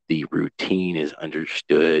that the routine is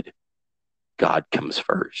understood. God comes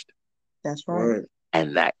first, That's right. Right.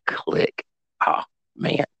 and that click. Oh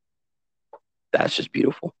man, that's just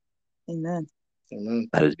beautiful. Amen. Amen.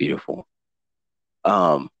 That is beautiful.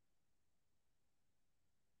 Um,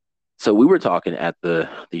 so we were talking at the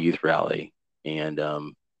youth rally, and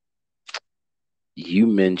you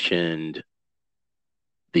mentioned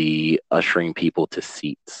the ushering people to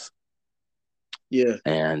seats. Yeah.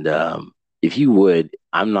 And if you would,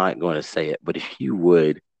 I'm not going to say it, but if you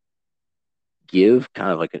would give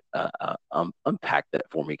kind of like unpack that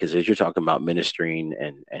for me, because as you're talking about ministering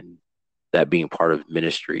and that being part of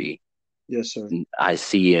ministry, Yes, sir. I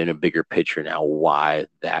see in a bigger picture now why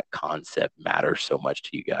that concept matters so much to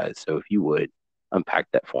you guys. So if you would unpack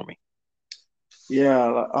that for me.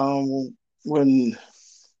 Yeah. When me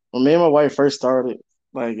and my wife first started,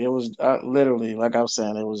 like it was literally, like I was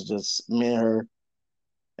saying, it was just me and her,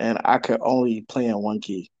 and I could only play in one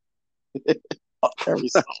key every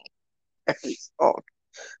song, every song.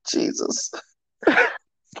 Jesus,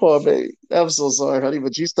 poor baby. I'm so sorry, honey,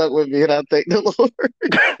 but you stuck with me, and I thank the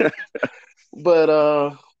Lord. But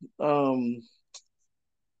um,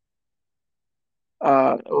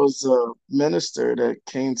 it was a minister that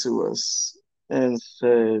came to us and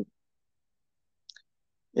said,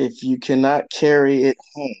 "If you cannot carry it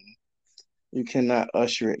home, you cannot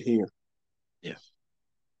usher it here." Yeah,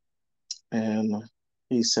 And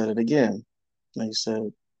he said it again. And he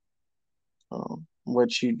said,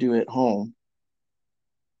 "What you do at home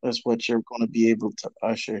is what you're going to be able to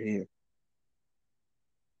usher here."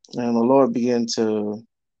 And the Lord began to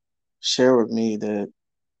share with me that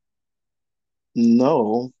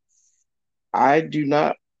no, I do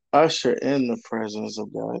not usher in the presence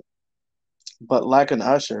of God, but like an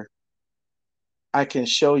usher, I can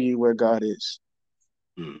show you where God is.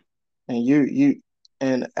 mm, And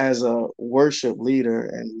and as a worship leader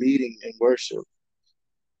and leading in worship,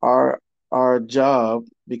 our our job,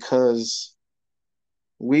 because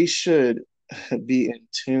we should be in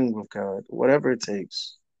tune with God, whatever it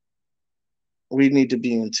takes. We need to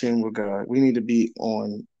be in tune with God. We need to be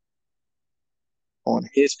on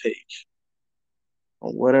His page,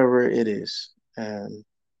 on whatever it is, um,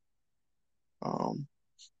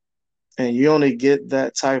 and you only get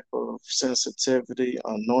that type of sensitivity,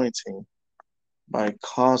 anointing by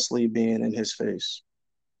constantly being in His face.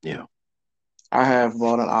 yeah, I have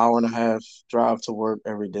about an hour and a half drive to work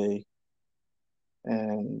every day,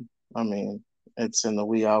 and I mean it's in the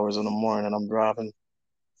wee hours in the morning, and I'm driving,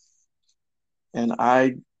 and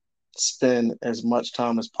I spend as much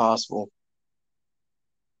time as possible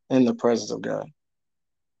in the presence of God.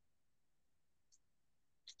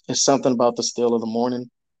 It's something about the still of the morning,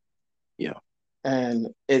 yeah, and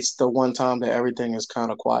it's the one time that everything is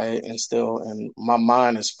kind of quiet and still, and my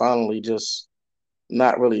mind is finally just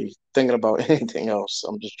not really thinking about anything else.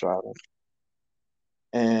 I'm just driving,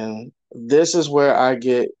 and this is where I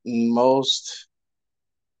get most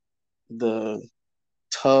the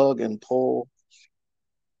tug and pull,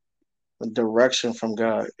 the direction from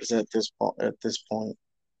God is at this point. At this point,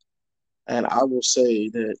 and I will say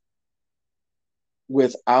that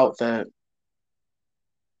without that,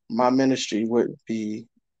 my ministry wouldn't be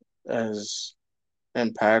as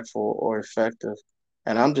impactful or effective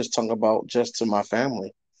And I'm just talking about just to my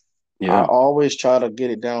family. I Yeah. always try to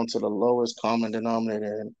get it down to the lowest common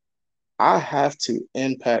denominator, and I have to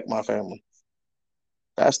impact my family.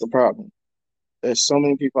 That's the problem. There's so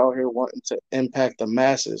many people out here wanting to impact the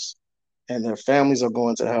masses, and their families are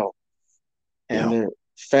going to hell, and Yeah. their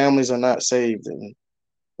families are not saved, and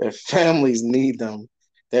their families need them.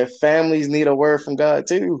 Their families need a word from God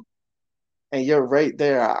too. And you're right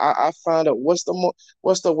there. I find out what's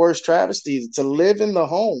the worst travesty to live in the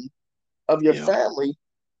home of your Yeah. family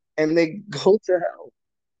and they go to hell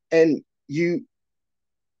and you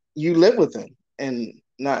live with them and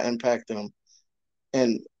not impact them,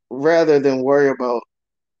 and rather than worry about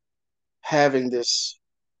having this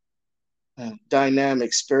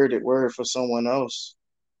dynamic spirited word for someone else,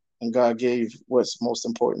 and God gave what's most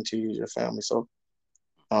important to you, your family. So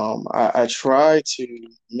I try to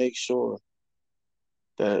make sure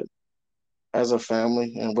that as a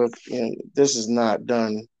family, and with this is not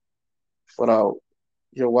done without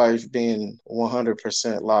your wife being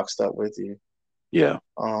 100% locked up with you. Yeah.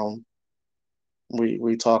 Um,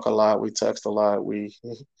 we talk a lot, we text a lot, we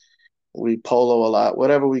polo a lot,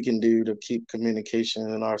 whatever we can do to keep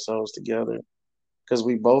communication and ourselves together, because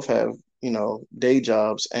we both have day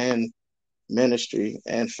jobs and ministry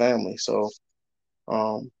and family. So,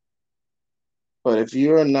 um, but if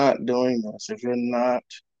you're not doing this, if you're not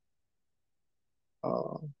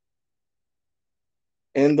uh,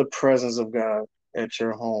 in the presence of God at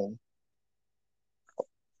your home,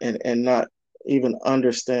 and not even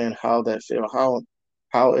understand how that feel,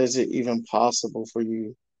 how is it even possible for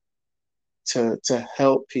you to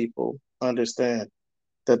help people understand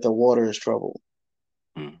that the water is troubled,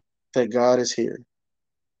 Mm. that God is here,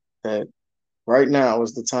 that right now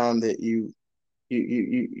is the time that you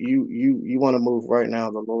want to move right now.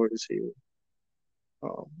 The Lord is here,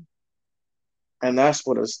 um, and that's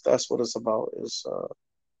what it's about, is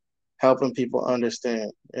helping people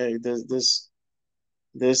understand. Hey, this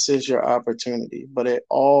is your opportunity, but it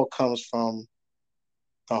all comes from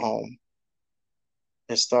the home.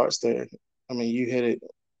 It starts there. I mean, you hit it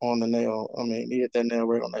on the nail. I mean, you hit that nail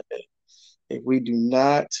right on the head. If we do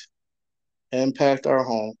not impact our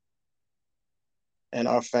home and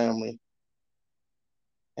our family,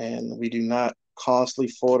 and we do not constantly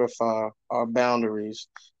fortify our boundaries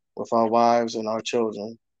with our wives and our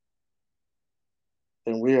children,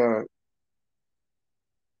 then we're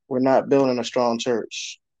not building a strong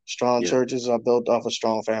church. Strong Yeah. churches are built off of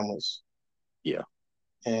strong families, Yeah.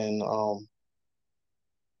 and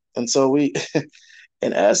so we,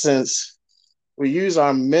 in essence, we use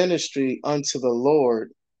our ministry unto the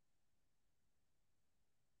Lord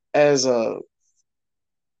as I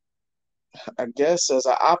guess, as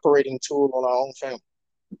an operating tool on our own family.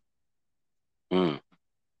 Mm.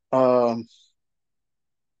 Um,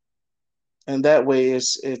 and that way, it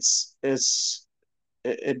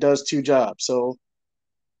does two jobs. So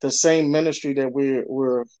the same ministry that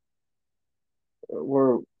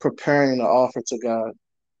we're preparing to offer to God,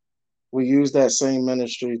 we use that same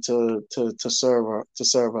ministry to serve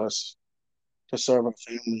us, to serve our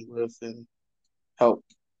family with, and help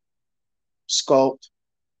sculpt.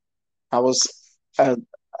 I was I,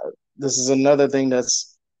 this is another thing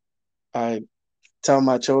that's I tell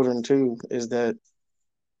my children too, is that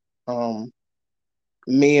um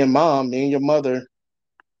me and your mother,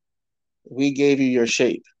 we gave you your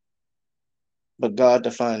shape, but God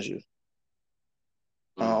defines you.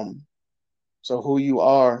 Mm. So who you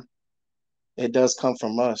are, it does come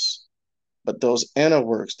from us, but those inner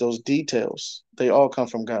works, those details, they all come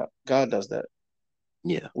from God. God does that.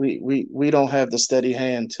 Yeah. We don't have the steady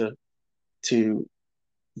hand to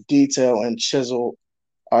detail and chisel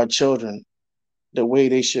our children the way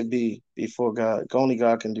they should be before God. Only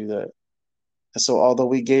God can do that. And so, although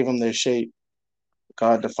we gave them their shape,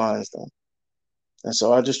 God defines them. And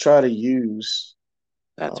so, I just try to use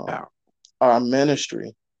That's um, powerful. our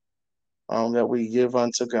ministry that we give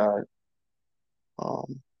unto God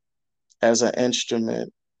um, as an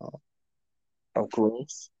instrument uh, of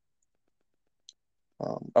growth,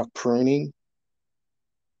 of pruning,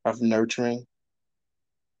 of nurturing.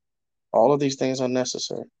 All of these things are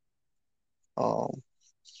necessary um,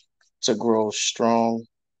 to grow strong,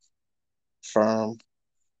 firm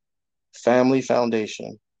family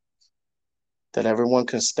foundation that everyone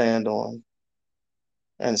can stand on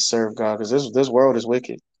and serve God. Because this world is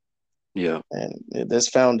wicked, Yeah. and this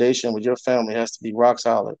foundation with your family has to be rock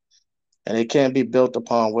solid, and it can't be built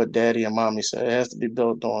upon what daddy and mommy said. It has to be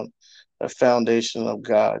built on a foundation of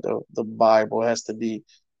God. The Bible has to be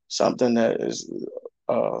something that is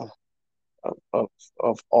uh,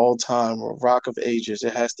 of all time, or rock of ages.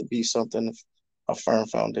 It has to be something, a firm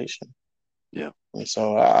foundation. Yeah. And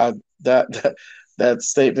so that that that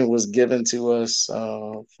statement was given to us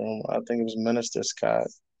from, I think it was Minister Scott,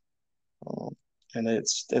 um, and it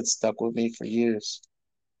stuck with me for years,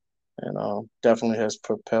 and definitely has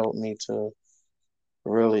propelled me to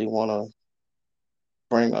really want to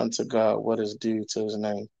bring unto God what is due to His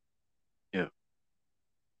name. Yeah.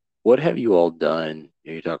 What have you all done?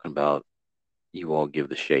 You're talking about you all give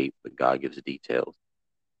the shape, but God gives the details.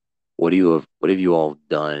 What have you all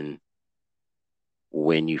done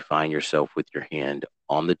when you find yourself with your hand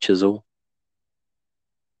on the chisel,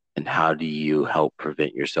 and how do you help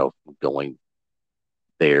prevent yourself from going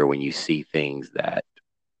there when you see things that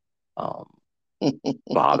um,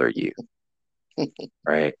 bother you,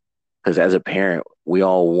 right? Because as a parent, we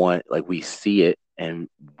all want, like, we see it, and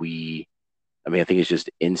I mean, I think it's just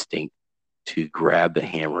instinct to grab the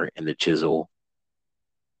hammer and the chisel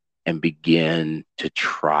and begin to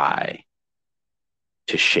try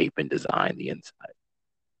to shape and design the inside.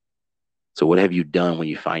 So, what have you done when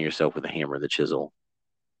you find yourself with a hammer and the chisel?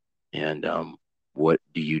 And what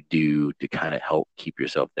do you do to kind of help keep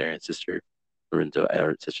yourself there? And Sister Lorenzo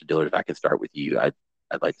or Sister Dillard, if I can start with you, I'd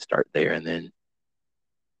like to start there, and then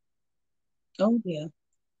Oh yeah.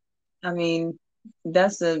 I mean,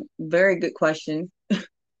 that's a very good question.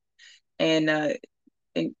 And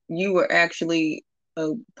and you were actually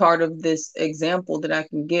a part of this example that I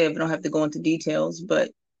can give. I don't have to go into details,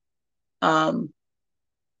 but um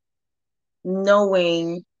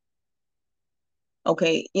knowing,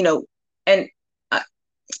 okay, and I,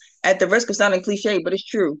 at the risk of sounding cliche, but it's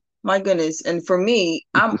true. My goodness. And for me,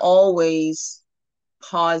 I'm always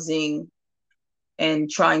pausing and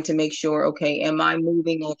trying to make sure, okay, am I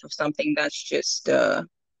moving off of something that's just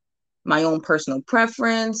my own personal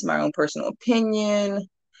preference, my own personal opinion?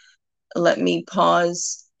 Let me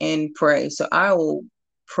pause and pray. So I will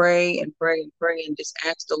pray and pray and pray and just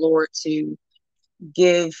ask the Lord to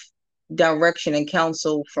give direction and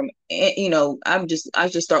counsel from, I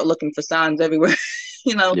just start looking for signs everywhere.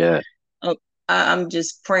 you know yeah, uh, I'm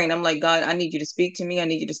just praying. I'm like, God, I need you to speak to me. I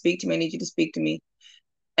need you to speak to me. I need you to speak to me.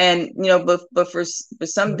 And but for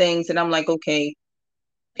some things that I'm like, okay,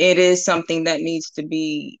 it is something that needs to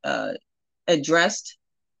be addressed,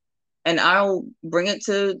 and I'll bring it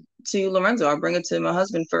to Lorenzo. I'll bring it to my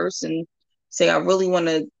husband first and say, I really want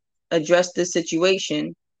to address this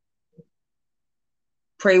situation.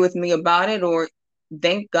 Pray with me about it, or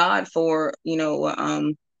thank God for a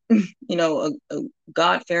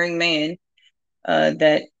God fearing man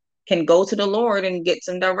that can go to the Lord and get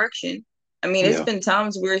some direction. I mean, it's yeah, been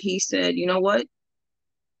times where he said, you know what,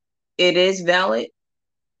 it is valid,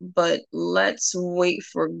 but let's wait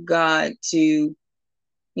for God to,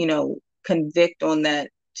 convict on that,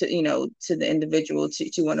 to the individual,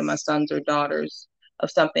 to one of my sons or daughters of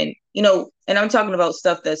something, and I'm talking about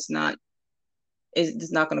stuff that's not,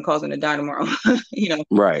 is not going to cause them to die tomorrow, you know,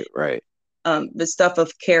 right, right, the stuff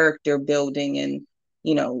of character building and,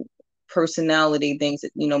 you know, personality things,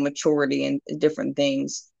 maturity and different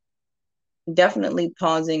things. Definitely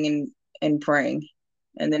pausing and praying,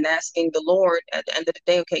 and then asking the Lord at the end of the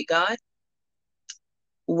day, okay, God,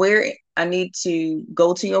 where I need to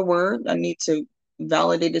go to your word, I need to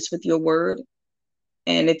validate this with your word.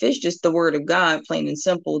 And if it's just the word of God, plain and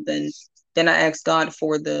simple, then I ask God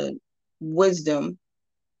for the wisdom,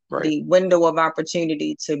 right, the window of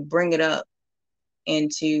opportunity to bring it up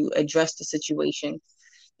and to address the situation,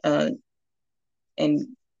 uh, and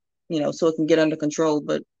so it can get under control.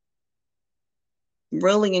 But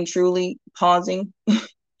really and truly pausing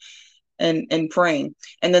and praying.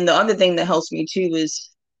 And then the other thing that helps me too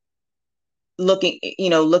is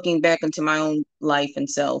looking back into my own life and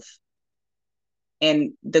self,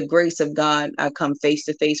 and the grace of God I come face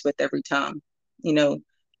to face with every time. You know,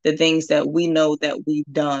 the things that we know that we've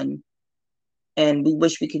done and we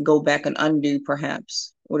wish we could go back and undo,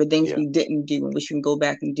 perhaps, or the things yeah, we didn't do and wish we can go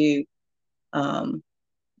back and do. Um,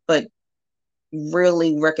 but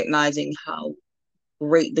really recognizing how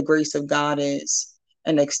great the grace of God is,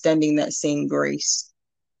 and extending that same grace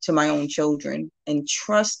to my own children, and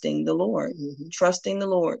trusting the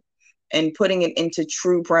Lord and putting it into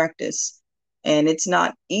true practice. And it's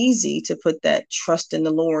not easy to put that trust in the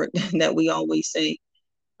Lord that we always say,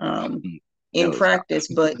 um, in no, it's not. practice,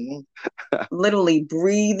 but literally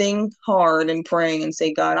breathing hard and praying and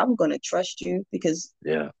say, God, I'm going to trust you because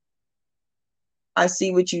Yeah, I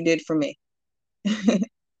see what you did for me.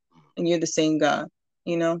 And you're the same God,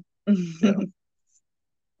 you know? yeah,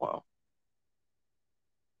 wow,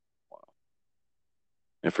 wow.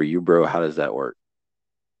 And for you, bro, how does that work?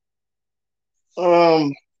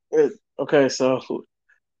 Um, okay, so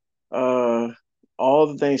uh, all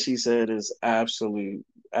the things she said is absolute.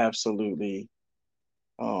 absolutely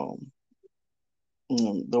um,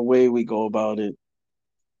 the way we go about it.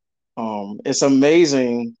 It's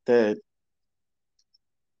amazing that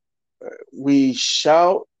we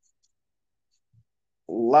shout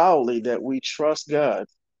loudly that we trust God,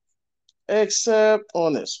 except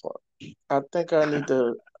on this part. I think I need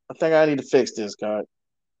to. I think I need to fix this, God.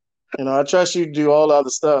 I trust you to do all the other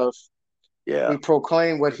stuff. Yeah. We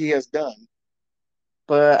proclaim what He has done,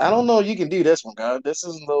 but I don't know you can do this one, God. This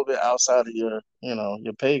is a little bit outside of your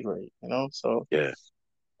pay grade. So, Yeah.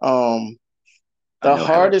 um, I the know how that's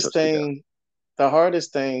hardest supposed to go. thing, the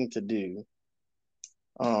hardest thing to do,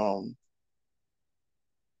 um,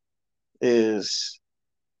 is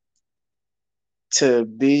to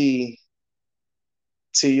be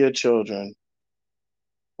to your children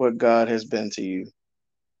what God has been to you.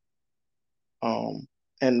 Um,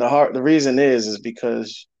 and the reason is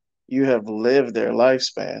because you have lived their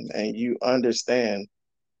lifespan and you understand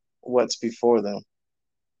what's before them.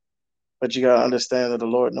 But you gotta understand that the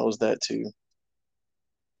Lord knows that too.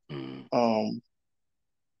 Mm. Um,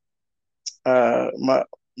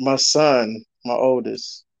 my son, my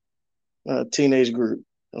oldest, teenage group,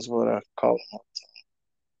 that's what I call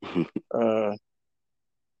him.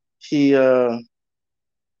 He uh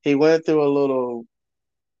he went through a little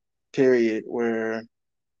period where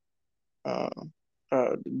uh,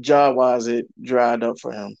 job wise it dried up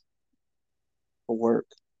for him for work,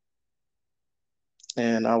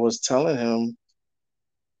 and I was telling him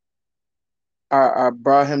I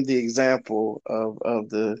brought him the example of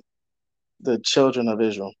the children of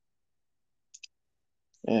Israel.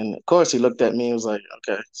 And of course, he looked at me and was like,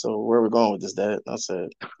 "Okay, so where are we going with this, Dad?" And I said,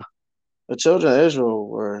 "The children of Israel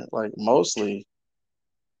were like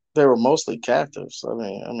they were mostly captives. I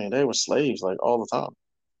mean, they were slaves like all the time."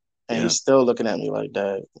 And Yeah. he's still looking at me like,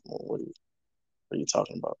 "Dad, what are you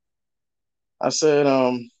talking about?" I said,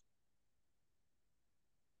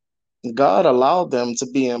 God allowed them to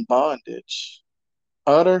be in bondage,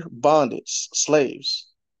 utter bondage, slaves,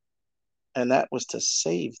 and that was to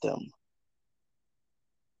save them.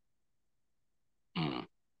 Mm.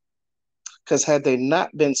 Because had they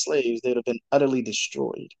not been slaves, they'd have been utterly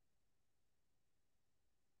destroyed.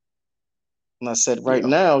 And I said, right Yeah.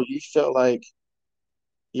 now, you feel like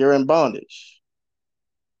you're in bondage.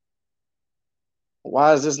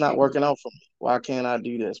 Why is this not Mm. working out for me? Why can't I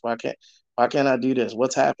do this? Why can't I do this?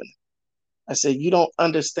 What's happening? I said, you don't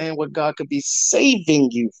understand what God could be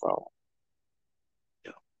saving you from.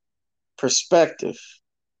 Yeah. Perspective.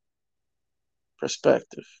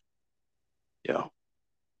 Perspective. Yeah.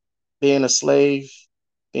 Being a slave,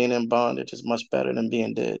 being in bondage is much better than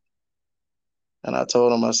being dead. And I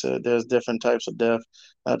told him, I said, there's different types of death,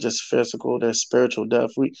 not just physical, there's spiritual death.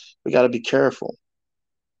 We got to be careful.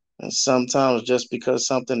 And sometimes just because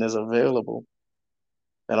something is available,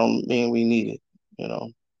 that don't mean we need it, you know.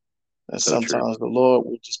 And So true. sometimes the Lord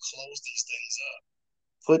will just close these things up,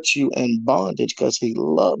 put you in bondage because He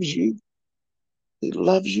loves you. He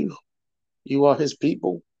loves you. You are His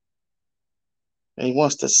people, and He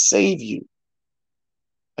wants to save you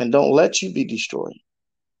and don't let you be destroyed.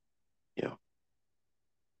 Yeah.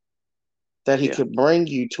 That He Yeah. could bring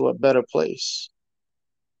you to a better place.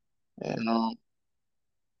 And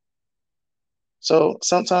so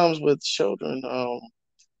sometimes with children,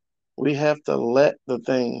 we have to let the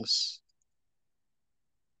things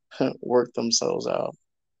work themselves out.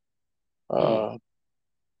 Mm. Uh,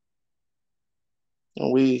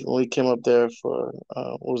 when we came up there for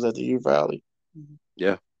what was that, the youth rally?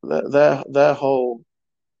 Yeah. That whole,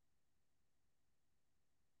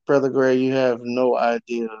 Brother Gray, you have no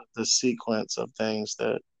idea the sequence of things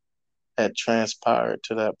that had transpired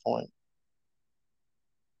to that point.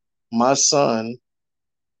 My son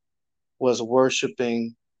was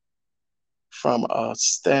worshiping from a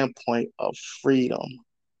standpoint of freedom,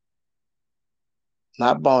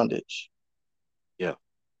 not bondage. Yeah.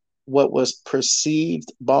 What was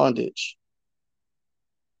perceived bondage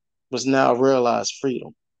was now realized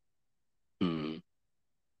freedom. Mm.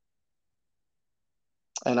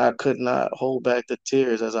 And I could not hold back the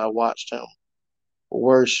tears as I watched him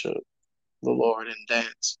worship the Lord and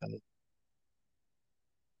dance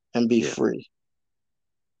and be Yeah. free.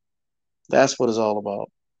 That's what it's all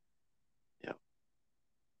about. Yeah.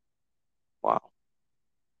 Wow.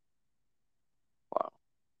 Wow.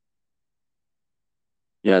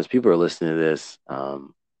 Yeah. As people are listening to this,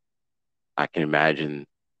 I can imagine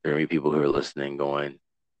there are many people who are listening going,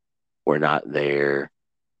 "We're not there.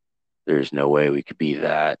 There's no way we could be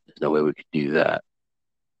that. There's no way we could do that."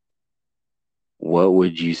 What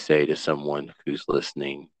would you say to someone who's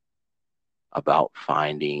listening about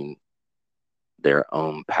finding their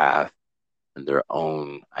own path and their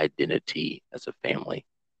own identity as a family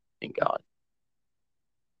in God.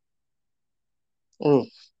 Ooh.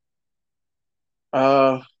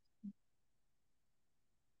 Uh,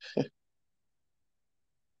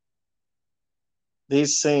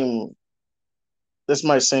 these seem. This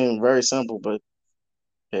might seem very simple, but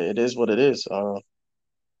it is what it is.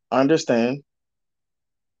 Understand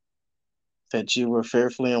that you were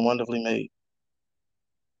fearfully and wonderfully made,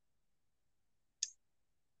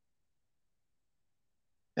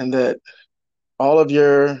 and that all of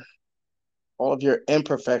your all of your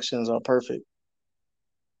imperfections are perfect,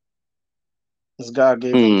 as God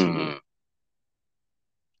gave them to you. Hmm.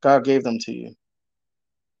 God gave them to you.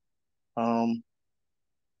 Um,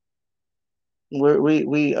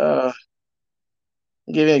 we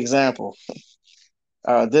give you an example.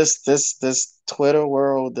 This Twitter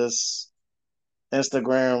world, this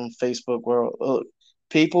Instagram, Facebook world, look,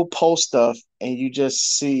 people post stuff and you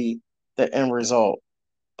just see the end result,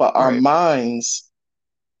 but our Right. minds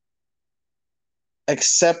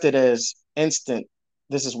accept it as instant.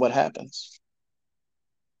 This is what happens,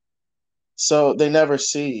 so they never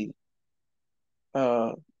see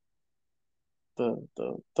uh,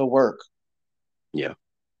 the work, Yeah.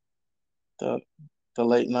 the the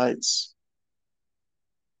late nights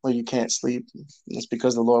where you can't sleep. It's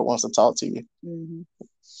because the Lord wants to talk to you. Hmm.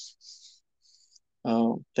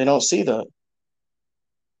 They don't see that,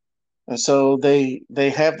 and so they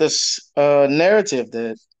have this narrative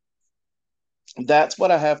that that's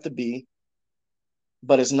what I have to be,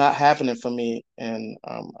 but it's not happening for me, and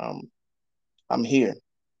I'm here,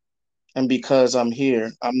 and because I'm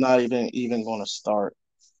here, I'm not even going to start.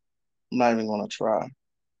 I'm not even going to try.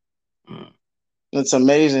 Mm. It's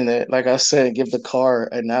amazing that, like I said, give the car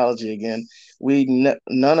analogy again.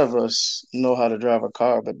 None of us know how to drive a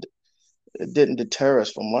car, but it didn't deter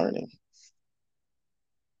us from learning,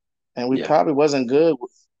 and we Yeah. probably wasn't good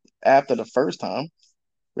after the first time.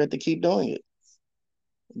 We had to keep doing it,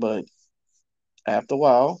 but after a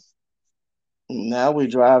while, now we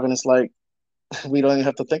drive, and it's like we don't even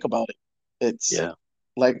have to think about it. It's Yeah.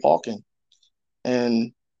 like walking,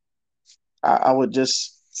 and I would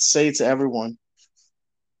just say to everyone,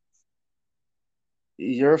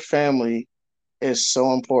 your family is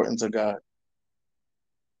so important to God.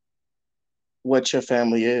 What your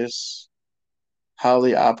family is, how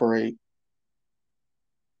they operate,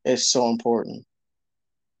 is so important.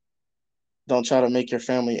 Don't try to make your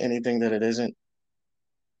family anything that it isn't.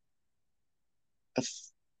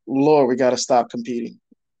 Lord, we got to stop competing.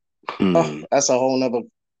 Oh, Hmm. that's a whole nother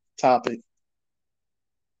topic.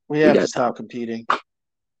 We We have to got stop time. competing.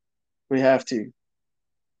 We have to.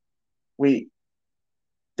 We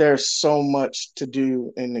There's so much to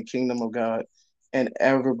do in the kingdom of God, and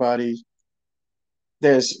everybody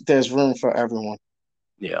there's room for everyone.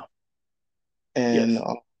 Yeah. And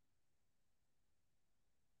Yes.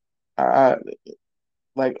 I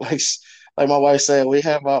like like my wife said, we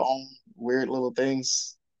have our own weird little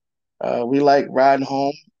things. We like riding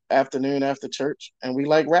home afternoon after church, and we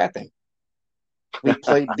like rapping. We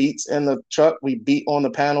play beats in the truck. We beat on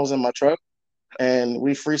the panels in my truck, and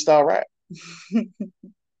we freestyle rap.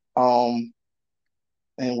 Um,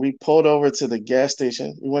 and we pulled over to the gas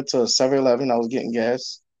station. We went to a 7-Eleven. I was getting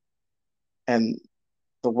gas, and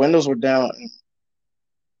the windows were down.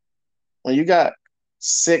 When you got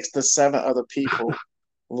 6 to 7 other people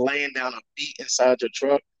laying down a beat inside your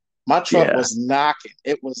truck, my truck Yeah. was knocking.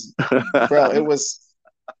 It was, bro, it was.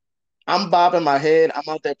 I'm bobbing my head. I'm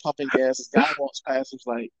out there pumping gas. This guy walks past. He's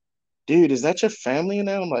like, "Dude, is that your family in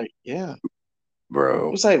there?" I'm like, "Yeah." He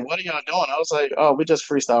Bro. was like, "What are y'all doing?" I was like, "Oh, we just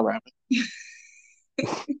freestyle rapping."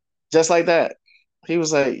 Just like that. He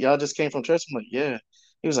was like, "Y'all just came from church?" I'm like, "Yeah."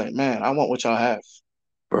 He was like, "Man, I want what y'all have."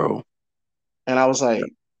 Bro. And I was like,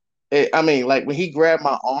 I mean, like when he grabbed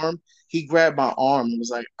my arm and was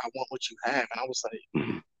like, "I want what you have." And I was like,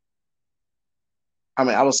 Mhm. I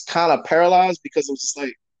mean, I was kind of paralyzed because it was just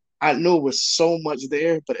like, I knew it was so much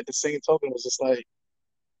there, but at the same token, it was just like,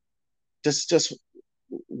 just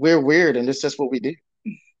we're weird and it's just what we do,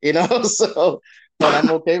 you know? So, but I'm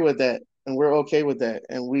okay with that. And we're okay with that.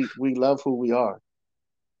 And we love who we are.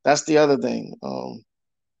 That's the other thing.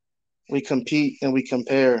 We compete and we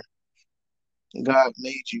compare. God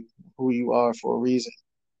made you who you are for a reason,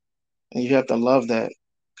 and you have to love that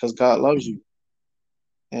because God loves Mhm.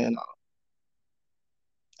 you,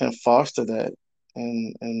 and foster that,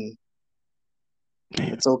 and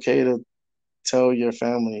Yeah. it's okay to tell your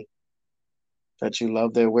family that you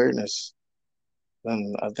love their weirdness,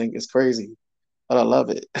 and I think it's crazy, but I love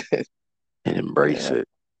it. And embrace and it.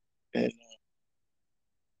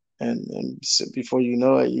 and before you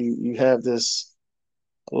know it, you have this.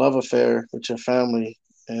 a love affair with your family,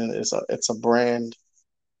 and it's a brand,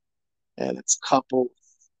 and it's coupled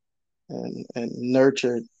and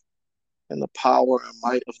nurtured in the power and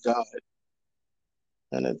might of God,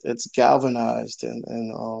 and it's galvanized and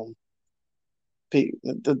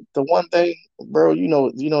the one thing, bro, you know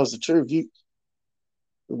it's the truth.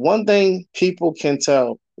 One thing people can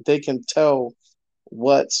tell, they can tell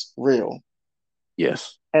what's real.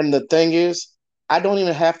 Yes. And the thing is, I don't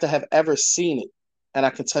even have to have ever seen it, and I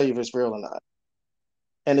can tell you if it's real or not.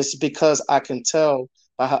 And it's because I can tell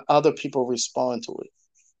by how other people respond to it.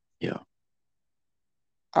 Yeah.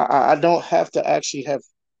 I don't have to actually have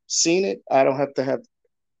seen it. I don't have to have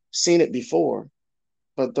seen it before.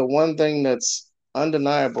 But the one thing that's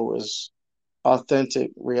undeniable is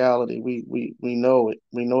authentic reality. We know it.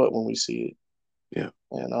 We know it when we see it, Yeah.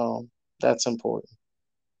 and that's important.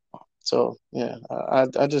 So yeah,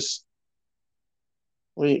 I just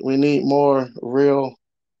we need more real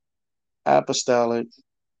apostolic,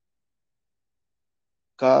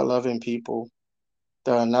 God loving people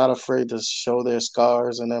that are not afraid to show their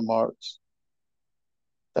scars and their marks.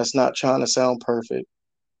 That's not trying to sound perfect.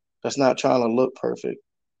 That's not trying to look perfect.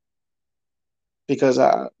 Because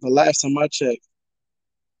the last time I checked,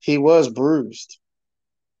 he was bruised,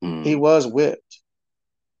 he Mm. was whipped,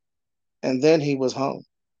 and then he was hung.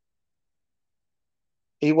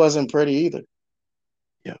 He wasn't pretty either.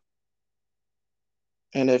 Yeah.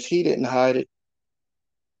 And if he didn't hide it,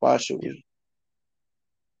 why should Yeah. we?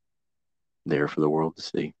 There for the world to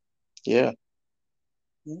see. Yeah.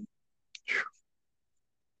 Yeah. Phew.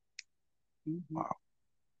 Hmm. Wow.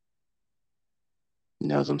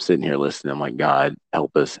 As I'm sitting here listening, I'm like, God,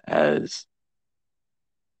 help us as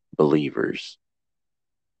believers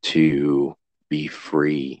to be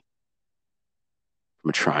free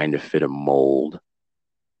from trying to fit a mold.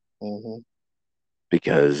 Hmm.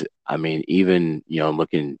 Because I mean, even,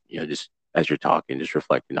 looking, just as you're talking, just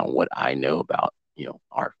reflecting on what I know about,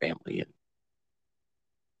 our family,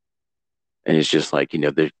 and it's just like,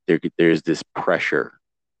 there's this pressure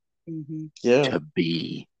Hmm. Yeah. to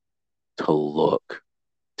be, to look,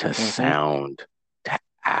 to Hmm. sound, to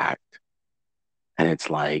act. And it's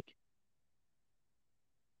like,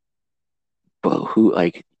 but who,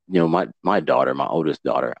 like, my daughter, my oldest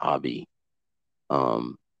daughter, Abby,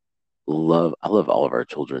 um, I love all of our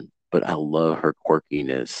children, but I love her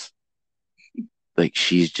quirkiness. Like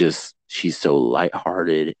she's so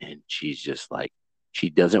lighthearted, and she's just like, she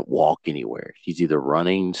doesn't walk anywhere. She's either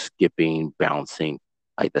running, skipping, bouncing.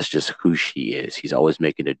 Like that's just who she is. She's always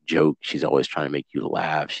making a joke. She's always trying to make you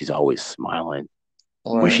laugh. She's always smiling.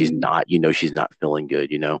 When Right. she's Hmm. not, she's not feeling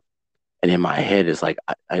good. And in my head is like,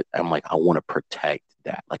 I'm like, I want to protect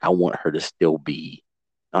that. Like I want her to still be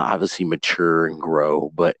obviously mature and grow,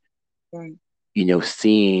 but Right.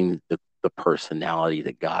 seeing the personality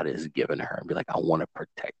that God has given her and be like, I want to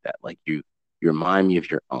protect that. Like you remind me of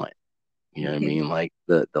your aunt. You know what I mean? Like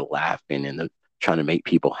the laughing and the trying to make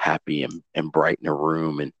people happy and brighten a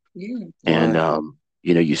room Yeah. and Right.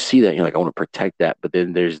 you see that and you're like, I want to protect that. But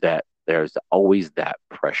then there's always that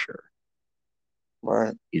pressure,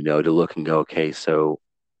 Right. to look and go, okay, so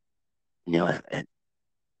and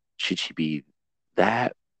should she be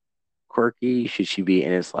that quirky? Should she be?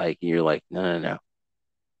 And it's like you're like, no, no, no.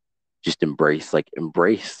 Just embrace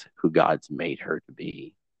who God's made her to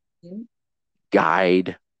be. Yeah.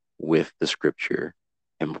 Guide with the scripture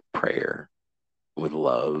and prayer, with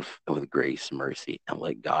love and with grace and mercy, and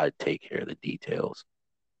let God take care of the details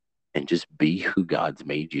and just be who God's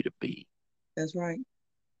made you to be. That's right.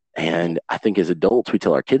 And I think as adults, we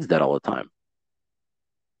tell our kids that all the time,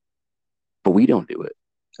 but we don't do it.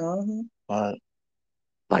 Uh-huh. Right.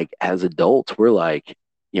 Like as adults, we're like,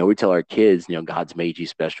 we tell our kids, God's made you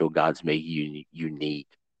special, God's made you unique,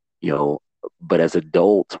 you know, but as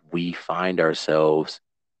adults, we find ourselves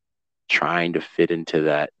trying to fit into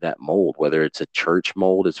that mold, whether it's a church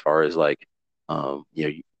mold as far as like,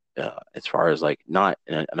 as far as like not,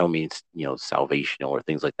 and I don't mean salvational or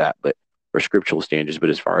things like that, but for scriptural standards, but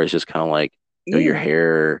as far as just kind of like your Yeah.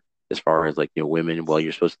 hair, as far as like women, well,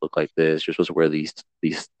 you're supposed to look like this, you're supposed to wear these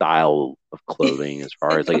style of clothing, as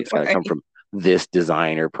far as like it's got to come Right. from this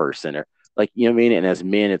designer person or like what I mean. And as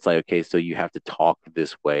men, it's like okay, so you have to talk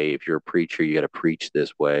this way. If you're a preacher, you got to preach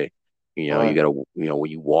this way. You Right. got to,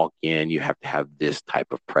 when you walk in, you have to have this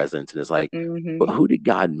type of presence. And it's like, but Hmm. who did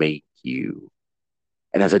God make you?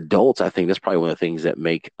 And as adults, I think that's probably one of the things that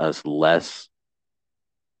make us less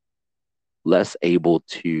able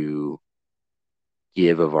to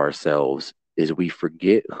give of ourselves is we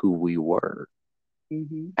forget who we were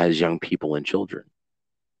Hmm. as young people and children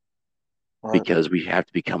Right. because we have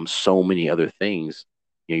to become so many other things.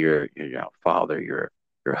 You're a father, you're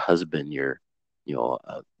your husband, your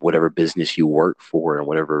whatever business you work for and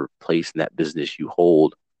whatever place in that business you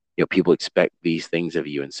hold. People expect these things of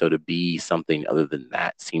you, and so to be something other than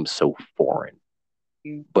that seems so foreign.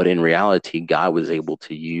 Mm. But in reality, God was able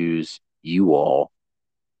to use you all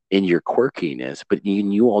in your quirkiness, but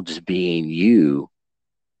in you all just being you,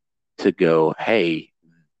 to go, hey,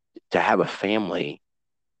 to have a family.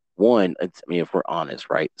 One, I mean, if we're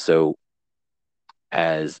honest, right? So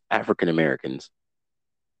as African Americans,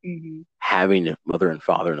 Hmm. having a mother and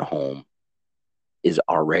father in the home is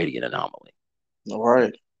already an anomaly. All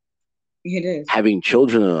right. It is. Having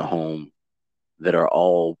children in the home that are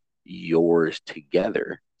all yours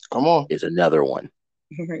together Come on. is another one.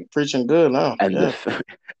 Right. Preaching good now. And Yeah.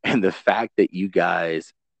 and the fact that you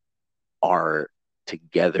guys are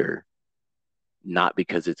together not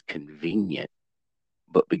because it's convenient,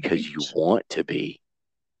 but because you Right. want to be,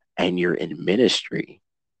 and you're in ministry,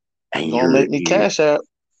 and You're gonna make me you cash out.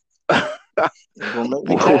 You're gonna make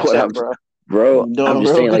me cash what out, I'm bro. bro, You're I'm doing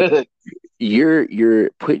just real saying, like, good. you're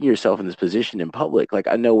putting yourself in this position in public. Like,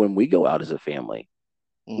 I know when we go out as a family,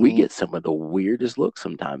 we Hmm. get some of the weirdest looks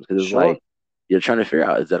sometimes, because it's Sure. like you're trying to figure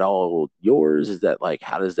out, is that all yours? Is that, like,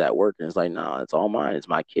 how does that work? And it's like, no, nah, it's all mine. It's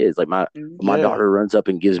my kids. Like, my Hmm. Yeah. daughter runs up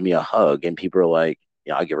and gives me a hug, and people are like,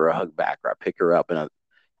 I give her a hug back, or I pick her up,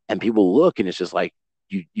 and people look, and it's just like,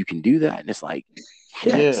 you can do that, and it's like,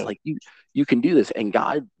 yes, Yeah. like, you can do this. And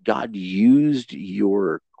God used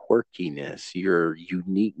your quirkiness, your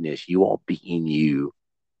uniqueness, you all being you,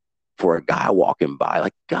 for a guy walking by.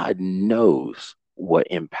 Like, God knows what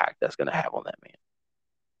impact that's going to have on that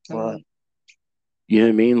man. Right. You know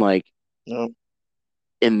what I mean? Like, Yep.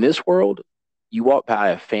 in this world, you walk by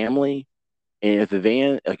a family, and if the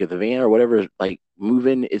van or whatever is like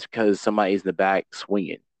moving, it's because somebody's in the back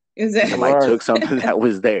swinging. Exactly. Somebody Right. took something that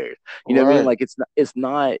was theirs. You know what I mean? Right. Like,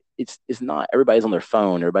 it's not everybody's on their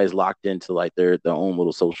phone. Everybody's locked into, like, their own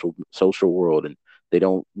little social world, and they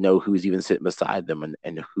don't know who's even sitting beside them,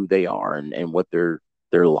 and who they are, and what they're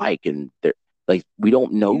like, and they're like, we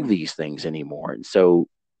don't know Yeah. these things anymore. And so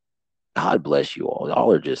God bless you all.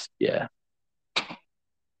 Y'all are just, yeah.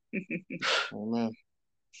 Amen.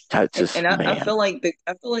 That's And just, I man. feel like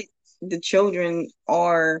the children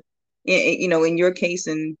are, in your case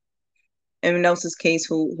and everyone else's case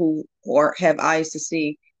who or have eyes to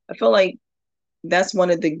see. I feel like that's one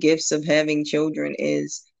of the gifts of having children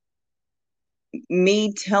is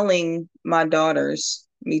me telling my daughters,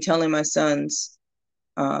 me telling my sons,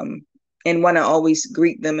 um, and want to always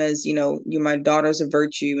greet them as, you're my daughters of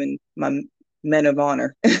virtue and my men of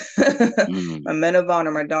honor. My Mm, men of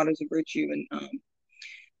honor, my daughters of virtue, and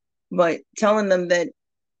but telling them that,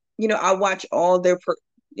 I watch all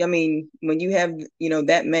I mean, when you have,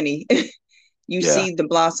 that many, you yeah, see the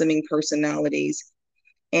blossoming personalities.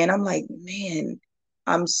 And I'm like, man,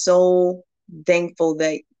 I'm so thankful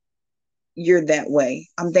that you're that way.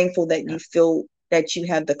 I'm thankful that yeah, you feel that you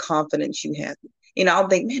have the confidence you have. I'll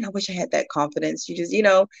think, man, I wish I had that confidence. You just,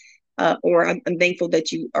 or I'm thankful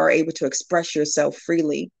that you are able to express yourself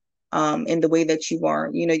freely in the way that you are.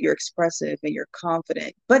 You're expressive and you're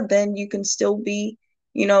confident, but then you can still be,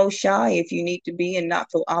 shy if you need to be and not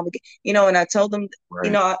feel obligated. And I tell them,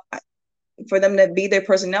 right, for them to be their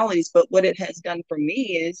personalities. But what it has done for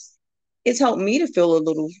me is it's helped me to feel a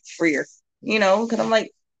little freer, because I'm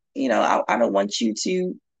like, I don't want you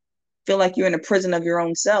to feel like you're in a prison of your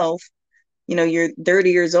own self. You're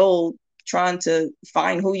 30 years old trying to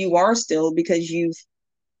find who you are still because you've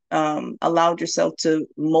allowed yourself to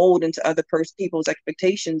mold into other people's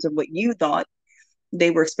expectations of what you thought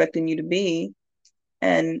they were expecting you to be.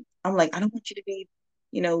 And I'm like, I don't want you to be,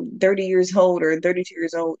 30 years old or 32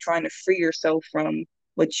 years old trying to free yourself from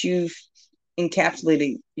what you've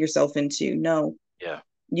encapsulated yourself into. No, yeah,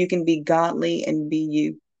 you can be godly and be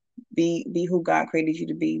you. Be who God created you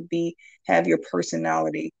to be. Have your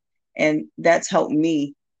personality. And that's helped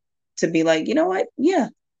me to be like, you know what? Yeah,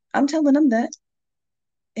 I'm telling them that.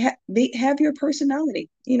 Have your personality.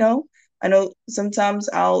 I know sometimes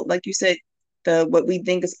I'll, like you said, the what we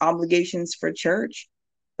think is obligations for church,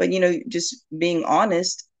 but just being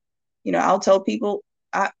honest, I'll tell people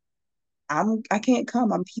I I can't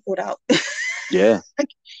come. I'm peopled out. yeah, I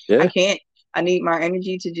yeah, can't. I need my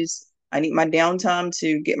energy to just. I need my downtime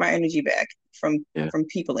to get my energy back from yeah, from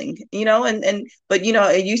peopling. And but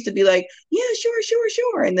it used to be like, yeah, sure, sure,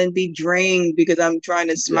 sure, and then be drained because I'm trying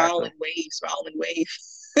to exactly. smile and wave.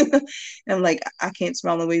 And I'm like, I can't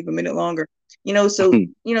smile and wave a minute longer. So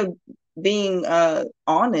being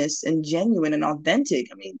honest and genuine and authentic.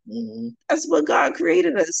 I mean, Hmm. that's what God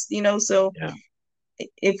created us. So Yeah,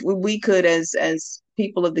 if we could, as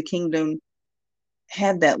people of the kingdom,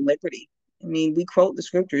 have that liberty. I mean, we quote the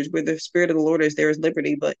scriptures where the spirit of the Lord is, there is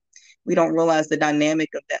liberty, but we don't realize the dynamic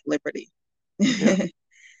of that liberty. Yeah.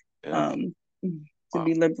 Yeah. um, to Wow.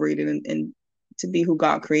 be liberated and to be who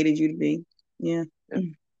God created you to be. Yeah. Yeah.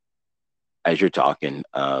 As you're talking,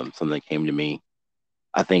 something came to me.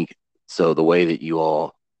 I think so. The way that you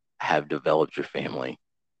all have developed your family,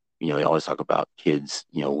 you always talk about kids.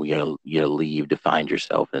 You gotta leave to find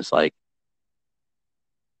yourself, and it's like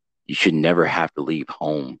you should never have to leave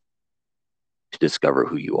home to discover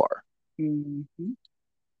who you are. Mm-hmm.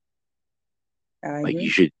 I Like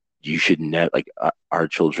agree. you should never like our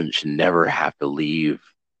children should never have to leave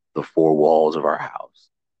the four walls of our house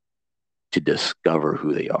to discover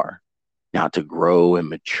who they are. Now to grow and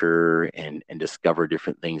mature and discover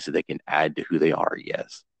different things that they can add to who they are,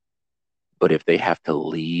 yes. But if they have to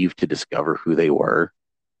leave to discover who they were,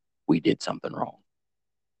 we did something wrong.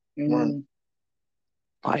 Right. Mm.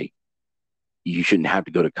 Like you shouldn't have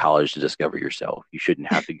to go to college to discover yourself. You shouldn't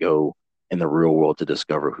have to go in the real world to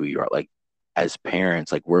discover who you are. Like as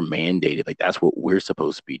parents, like we're mandated, like that's what we're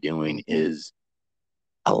supposed to be doing is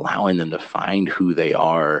allowing them to find who they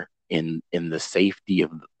are in the safety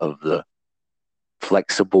of the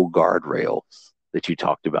flexible guardrails that you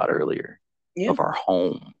talked about earlier Yeah. of our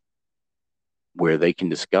home where they can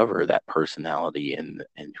discover that personality and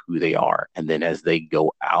who they are. And then as they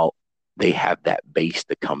go out, they have that base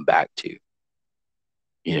to come back to.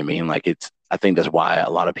 You know what I mean? Like I think that's why a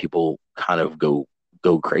lot of people kind of go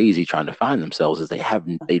crazy trying to find themselves is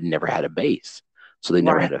they've never had a base. So they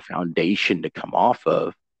never Right. had a foundation to come off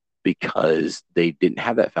of because they didn't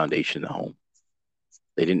have that foundation in the home.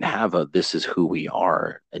 They didn't have a this is who we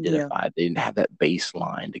are Yeah. identified. They didn't have that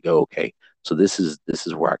baseline to go, okay, so this is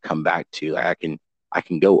where I come back to. Like I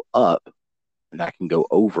can go up and I can go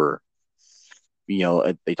over.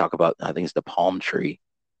 They talk about I think it's the palm tree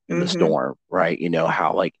in the Mm-hmm. storm, right?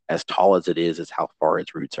 How like as tall as it is how far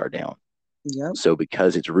its roots are down. Yep. So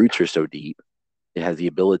because its roots are so deep, it has the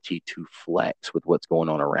ability to flex with what's going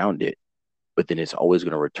on around it, but then it's always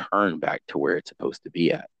going to return back to where it's supposed to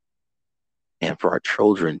be at. And for our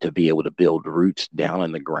children to be able to build roots down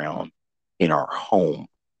in the ground in our home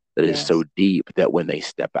that is so Yes. deep that when they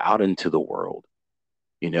step out into the world,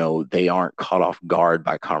 they aren't caught off guard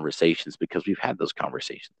by conversations because we've had those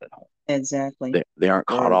conversations at home. Exactly. They aren't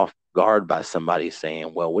caught Right. off guard by somebody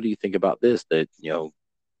saying, well, what do you think about this? That,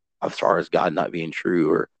 as far as God not being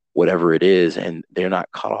true or whatever it is. And they're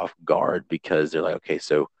not caught off guard because they're like, okay,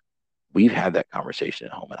 so we've had that conversation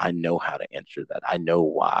at home and I know how to answer that. I know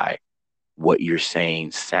why what you're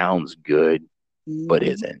saying sounds good, but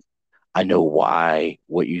Mm-hmm. isn't. I know why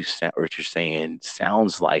what you're saying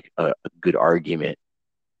sounds like a good argument,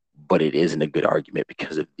 but it isn't a good argument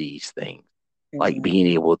because of these things. Like being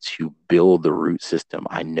Exactly. able to build the root system.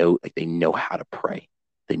 I know, like they know how to pray,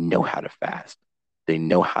 they know how to fast, they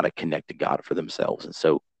know how to connect to God for themselves. And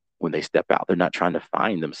so when they step out, they're not trying to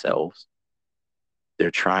find themselves.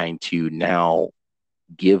 They're trying to now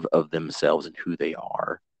give of themselves and who they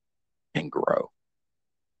are and grow.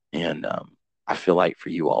 And I feel like for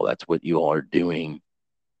you all, that's what you all are doing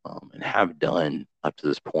and have done up to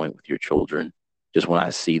this point with your children. Just when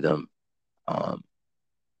I see them, um,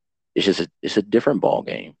 it's a different ball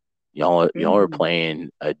game. Y'all are Mm-hmm.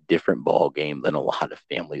 playing a different ball game than a lot of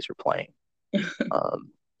families are playing.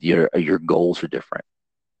 Your goals are different.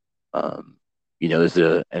 Um,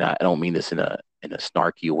 and I don't mean this in a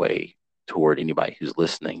snarky way toward anybody who's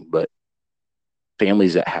listening, but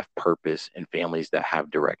families that have purpose and families that have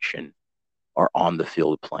direction are on the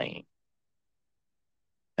field playing.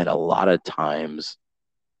 And a lot of times,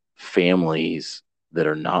 families that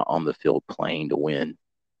are not on the field playing to win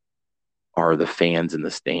are the fans in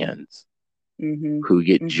the stands Mm-hmm. who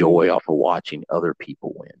get Mm-hmm. joy off of watching other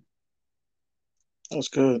people win. That's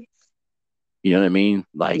good. You know what I mean?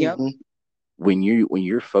 Like Yep. Hmm. when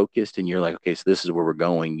you're focused and you're like, okay, so this is where we're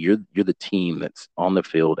going. You're the team that's on the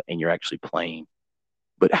field and you're actually playing.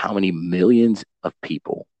 But how many millions of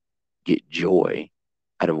people get joy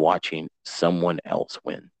out of watching someone else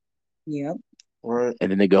win? Yep. Right.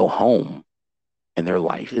 And then they go home and their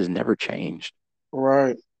life has never changed.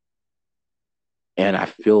 Right. And I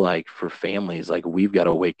feel like for families, like we've got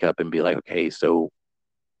to wake up and be like, okay, so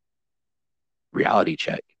reality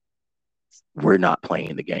check. We're not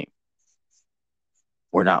playing the game.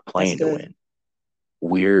 We're not That's playing to good.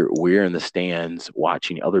 win. We're in the stands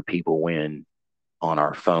watching other people win on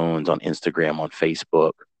our phones, on Instagram, on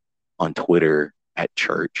Facebook, on Twitter, at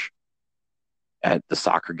church, at the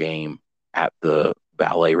soccer game, at the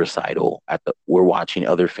ballet recital, we're watching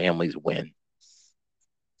other families win.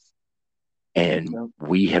 And Yep.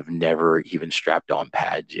 we have never even strapped on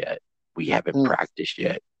pads yet. We haven't Mm. practiced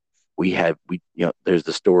yet. there's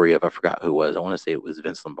the story of, I forgot who it was. I want to say it was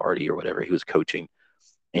Vince Lombardi or whatever. He was coaching,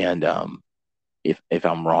 and if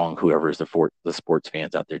I'm wrong, whoever is the sports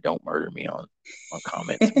fans out there, don't murder me on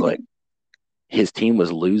comments. But his team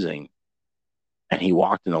was losing, and he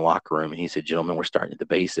walked in the locker room and he said, "Gentlemen, we're starting at the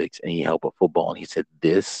basics." And he held up football and he said,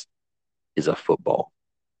 "This is a football."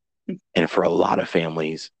 And for a lot of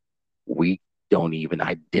families, we don't even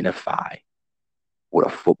identify what a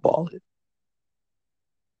football is.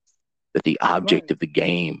 That the Right. object of the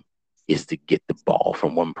game is to get the ball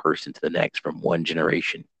from one person to the next, from one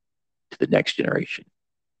generation to the next generation.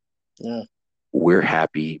 Yeah. We're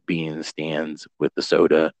happy being in the stands with the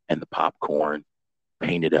soda and the popcorn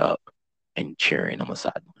painted up and cheering on the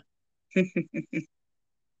sideline.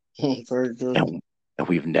 Very good. And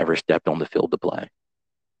we've never stepped on the field to play.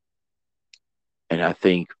 And I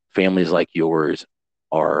think families like yours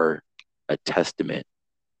are a testament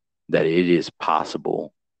that it is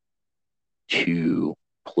possible to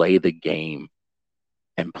play the game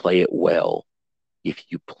and play it well if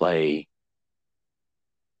you play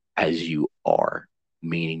as you are,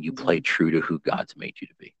 meaning you play Mhm. true to who God's made you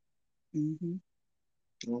to be. Mm-hmm.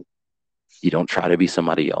 Yep. You don't try to be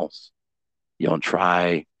somebody else. You don't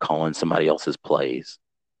try calling somebody else's plays,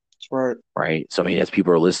 That's right. right? So I mean, as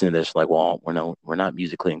people are listening to this, like, well, we're not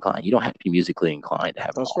musically inclined. You don't have to be musically inclined to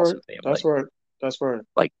have an That's right. awesome That's family. right. That's right.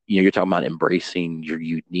 Like, you're talking about embracing your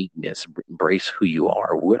uniqueness, embrace who you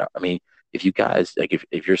are. What I mean, if you guys like,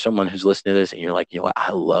 if you're someone who's listening to this and you're like, you know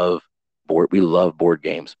what, we love board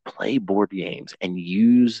games. Play board games and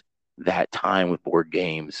use that time with board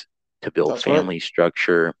games to build That's right. family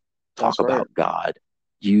structure, talk That's right. about God.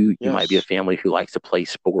 You might be a Yes. family who likes to play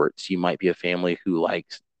sports. You might be a family who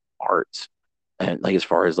likes arts, and like as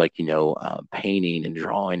far as like painting and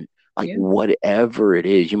drawing, like Yeah. whatever it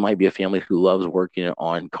is. You might be a family who loves working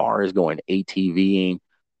on cars, going ATVing,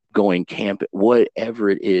 going camping, whatever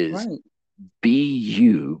it is. Right. Be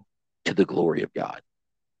you to the glory of God.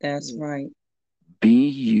 That's right. Be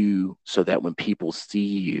you so that when people see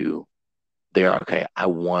you, they're okay. I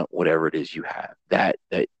want whatever it is you have. That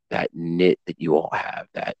knit that you all have.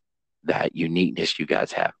 That uniqueness you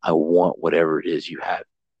guys have. I want whatever it is you have,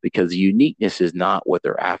 because the uniqueness is not what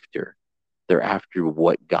they're after. They're after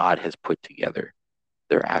what God has put together.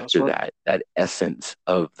 They're That's after right. that essence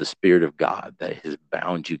of the Spirit of God that has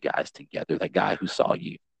bound you guys together. That guy who saw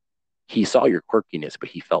you, he saw your quirkiness, but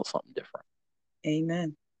he felt something different.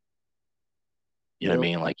 Amen. You know what I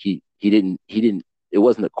Yep. mean? Like he didn't. It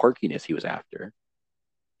wasn't the quirkiness he was after.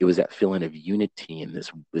 It was that feeling of unity, and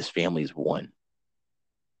this family's one.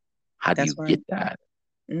 How do you That's right. get that?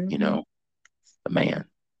 You Mm-hmm. know, the man.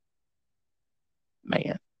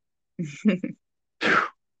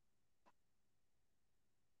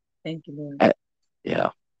 Thank you, Lord. Uh, yeah.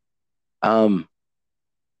 Um,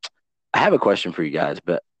 I have a question for you guys,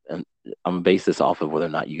 but I'm gonna base this off of whether or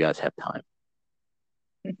not you guys have time.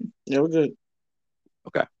 Yeah, we're good.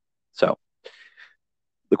 Okay. So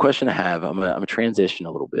the question I have, I'm gonna transition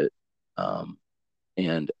a little bit, um,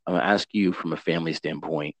 and I'm gonna ask you from a family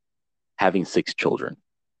standpoint, having 6 children,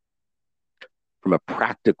 from a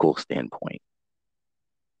practical standpoint,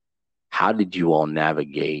 how did you all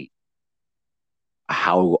navigate?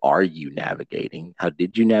 How are you navigating? How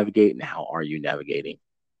did you navigate, and how are you navigating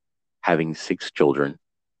having 6 children,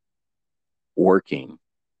 working,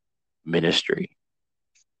 ministry,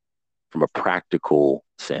 from a practical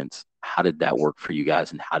sense? How did that work for you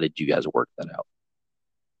guys, and how did you guys work that out?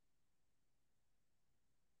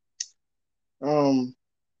 Um,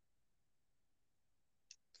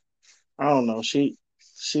 I don't know. She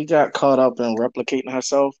got caught up in replicating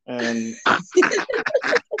herself, and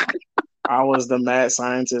I was the mad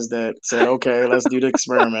scientist that said, "Okay, let's do the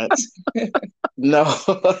experiments." No,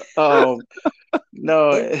 um,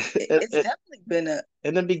 no. It's definitely been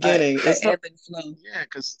In the a, beginning, a it's not. ebb and flow. Yeah,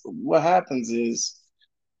 because what happens is,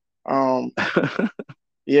 um, I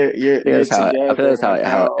think you're I think together, that's and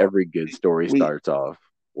how now every good story we starts off.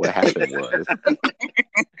 What happened was,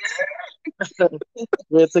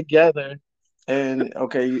 we're together, and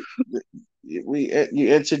okay, you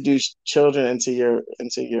introduce children into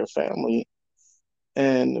your family,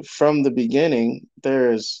 and from the beginning,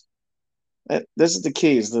 this is the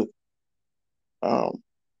key is the um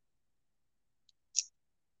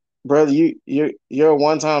brother, you're a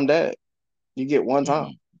one time dad. You get one time.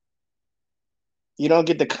 mhm, You don't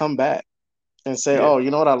get to come back and say, yeah, "Oh, you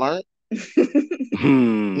know what I learned?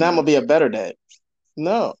 Now I'm hmm, gonna be a better dad."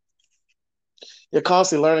 No, you're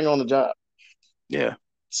constantly learning on the job. yeah,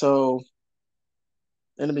 So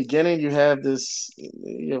in the beginning, you have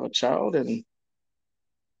a child, and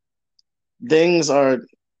things are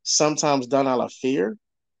sometimes done out of fear,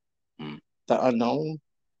 the unknown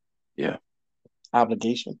Yeah.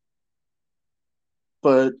 obligation.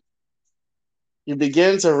 But you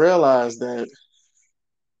begin to realize that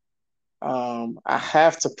I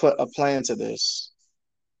have to put a plan to this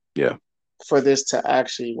Yeah. for this to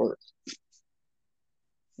actually work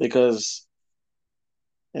because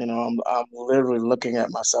I'm literally looking at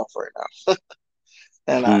myself right now,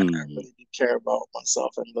 and I Hmm. really do care about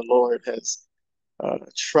myself, and the Lord has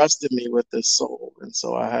trusted me with this soul, and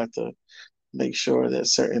so I have to make sure that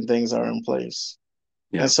certain things are in place.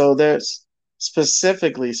 And Yeah. so there's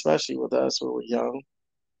specifically, especially with us when we're young,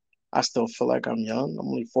 I still feel like I'm young. I'm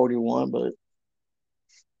only 41, but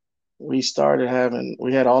we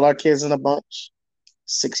had all our kids in a bunch,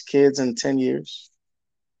 6 kids in 10 years.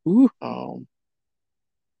 Ooh. Um,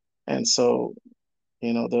 and so,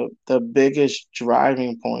 the biggest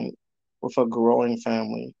driving point with a growing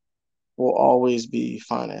family will always be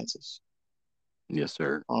finances. Yes,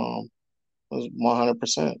 sir.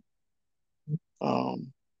 100%.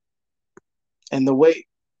 Um, and the way,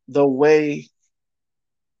 the way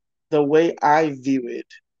I view it,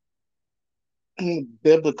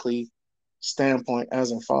 biblically standpoint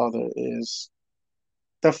as a father is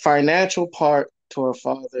the financial part to a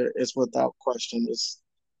father is without question.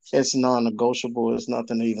 It's non-negotiable. It's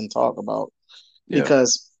nothing to even talk about Yeah.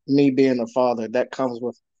 because me being a father, that comes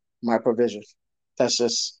with my provision. That's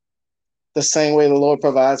just the same way the Lord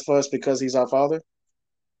provides for us because He's our Father.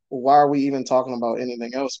 Why are we even talking about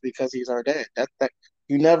anything else? Because He's our dad. That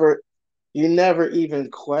you never you never even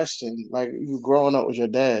question like you growing up with your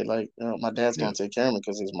dad. Like my dad's Yeah. gonna take care of me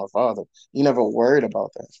because he's my father. You never worried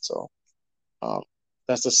about that. So um,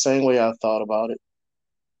 that's the same way I thought about it.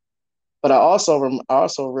 But I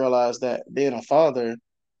also realized that being a father,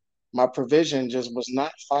 my provision just was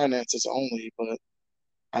not finances only, but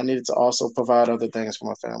I needed to also provide other things for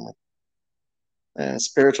my family. And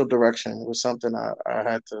spiritual direction was something I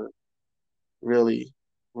had to really,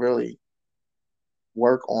 really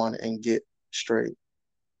work on and get straight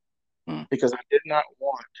Mm. because I did not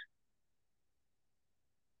want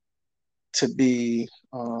to be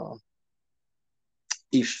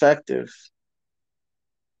effective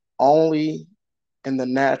only in the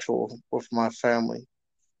natural with my family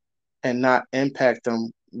and not impact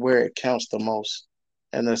them where it counts the most,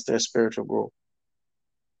 and that's their spiritual growth.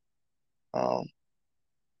 Um,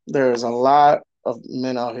 there's a lot of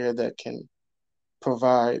men out here that can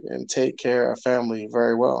provide and take care of family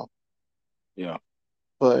very well, Yeah.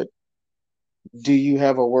 but do you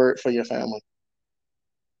have a word for your family?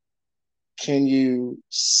 Can you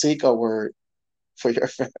seek a word for your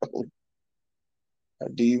family?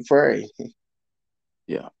 Do you pray?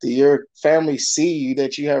 Yeah. Do your family see you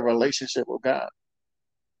that you have a relationship with God?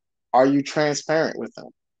 Are you transparent with them?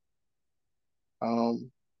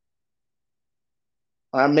 Um,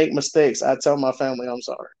 when I make mistakes, I tell my family I'm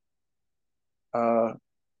sorry. Uh,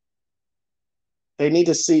 they need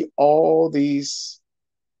to see all these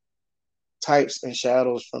types and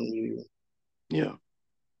shadows from you Yeah.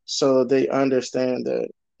 so they understand that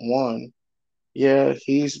one, yeah,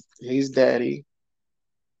 he's daddy.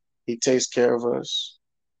 He takes care of us.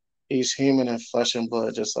 He's human and flesh and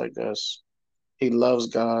blood just like us. He loves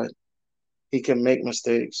God. He can make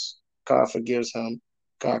mistakes. God forgives him.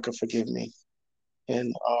 God can forgive me.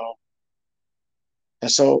 And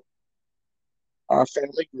so our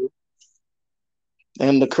family grew.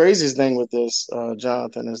 And the craziest thing with this,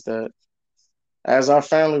 Jonathan, is that as our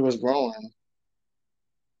family was growing,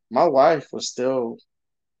 my wife was still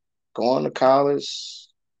going to college, Mm.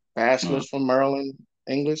 bachelor's from Maryland,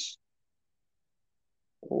 English,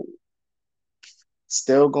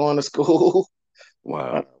 still going to school,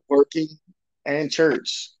 Wow. working, and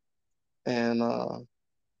church. And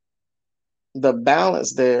the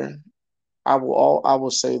balance there, I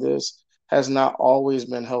will say this, has not always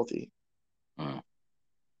been healthy. Mm.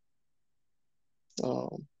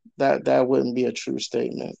 That wouldn't be a true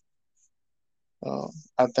statement. Um,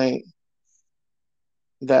 I think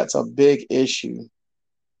that's a big issue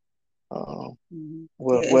Yeah, it's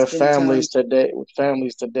with been families times. today. With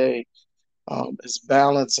families today, is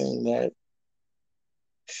balancing that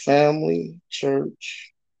family,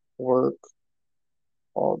 church, work,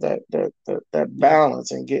 all that Yeah,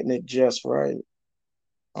 balance and getting it just right.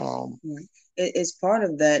 Um, right. It's part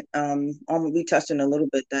of that. We touched on a little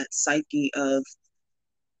bit that psyche of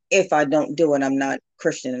if I don't do it, I'm not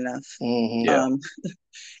Christian enough. hmm Yeah. Um,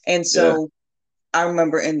 and Yeah. so I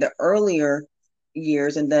remember in the earlier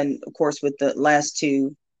years, and then of course with the last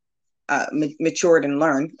two, matured and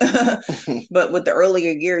learned. But with the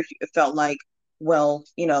earlier years, it felt like, well,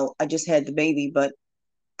 I just had the baby, but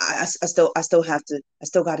I still have to, I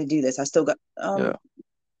still got to do this. I still got, Yeah.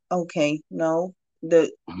 okay, no,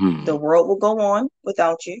 the Hmm. world will go on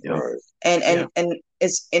without you. Yeah. Right. And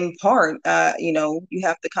it's in part, you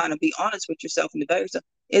have to kind of be honest with yourself and develop yourself.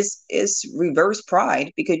 It's reverse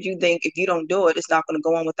pride, because you think if you don't do it, it's not going to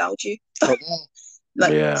go on without you. Come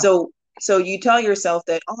Like, Yeah. so you tell yourself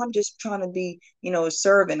that, oh, I'm just trying to be, a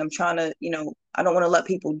servant. I'm trying to, I don't want to let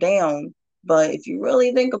people down. But if you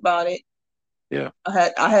really think about it, Yeah. I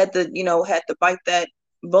had to, had to bite that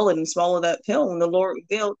bullet and swallow that pill when the Lord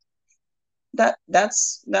revealed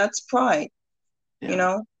that's pride, you Yeah.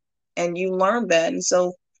 know, and you learn that, and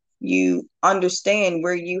so you understand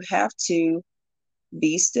where you have to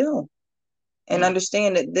be still and Mm.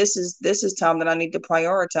 understand that this is time that I need to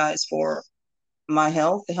prioritize for my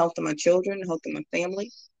health, the health of my children, the health of my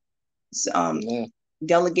family. Um, on.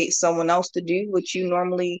 Delegate someone else to do what you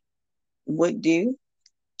normally would do,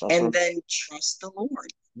 That's and right. then trust the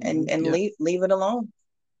Lord and Hmm. and Yeah. leave it alone.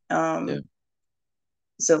 Yeah. Um,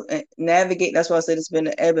 so navigate. That's why I said it's been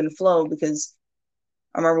an ebb and flow, because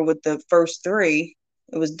I remember with the first three,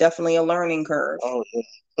 it was definitely a learning curve, Oh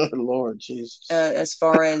yeah. Lord Jesus. as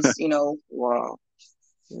far as Wow.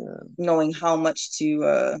 Yeah. knowing how much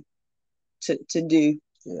to do,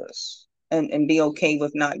 Yes. and be okay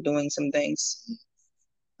with not doing some things.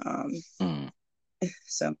 Um, Mm.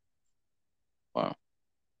 so Wow.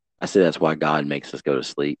 I say that's why God makes us go to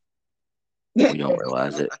sleep. We don't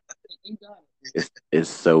realize it. you got It's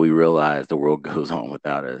so we realize the world goes on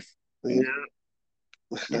without us, and Yeah.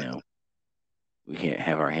 you know we can't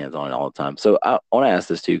have our hands on it all the time. So I want to ask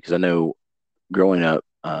this too, because I know growing up,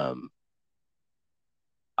 I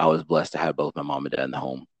was blessed to have both my mom and dad in the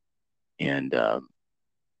home, and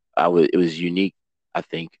I was it was unique, I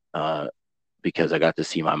think, because I got to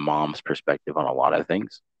see my mom's perspective on a lot of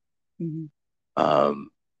things. it. Um,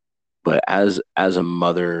 but as a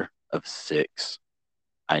mother of six,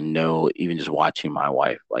 I know even just watching my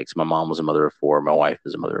wife, like so my mom was a mother of four, my wife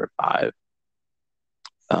is a mother of five.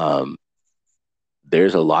 Um,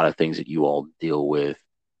 there's a lot of things that you all deal with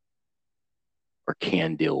or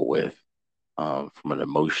can deal with from an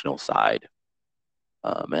emotional side.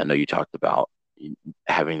 And I know you talked about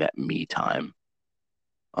having that me time.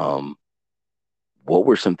 Um, what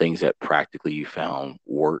were some things that practically you found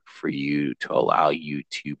work for you to allow you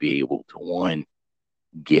to be able to one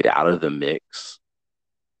get out of the mix,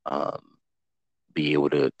 um, be able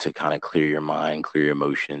to kind of clear your mind, clear your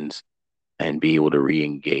emotions, and be able to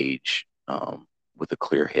re-engage with a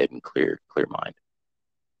clear head and clear mind.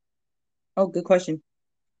 Oh, good question.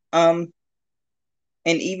 Um,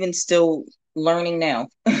 and even still learning now,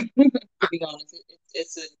 to be honest,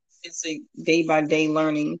 it's a day by day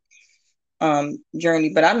learning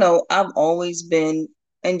journey. But I know I've always been,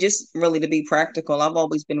 and just really to be practical, I've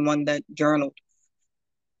always been one that journaled.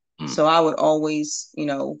 Mm, So I would always,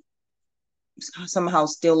 somehow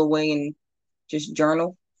steal away and just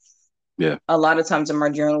journal. yeah, A lot of times in my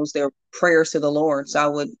journals, they're prayers to the Lord. So I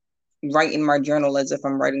would write in my journal as if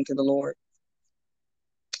I'm writing to the Lord.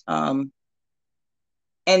 Um,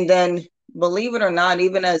 and then, believe it or not,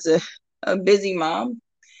 even as a busy mom,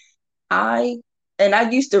 I and I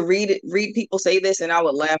used to read people say this, and I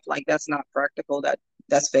would laugh like that's not practical.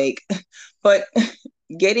 That's fake. But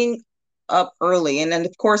getting up early, and then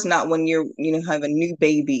of course not when you're have a new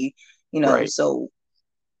baby, right. so,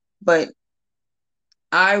 but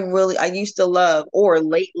I used to love, or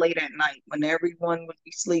late at night when everyone would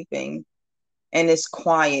be sleeping and it's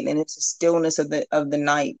quiet and it's the stillness of the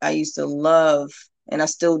night. I used to love, and I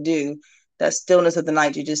still do, that stillness of the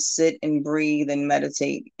night, to just sit and breathe and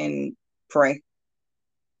meditate and pray,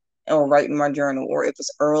 or write in my journal, or if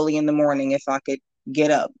it's early in the morning, if I could get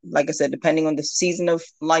up. Like I said, depending on the season of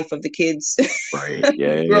life of the kids, Right.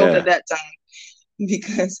 Yeah, yeah, growth at yeah. that time.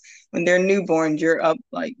 Because when they're newborns, you're up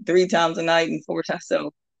like three times a night and four times.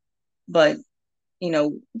 So, but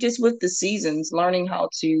just with the seasons, learning how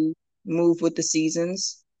to move with the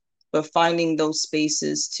seasons, but finding those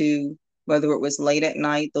spaces to, whether it was late at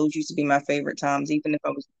night, those used to be my favorite times. Even if I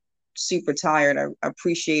was super tired, I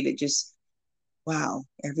appreciated just, wow,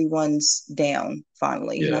 everyone's down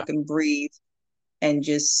finally, and I Yeah. can breathe and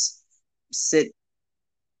just sit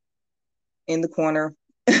in the corner.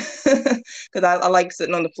 Because I like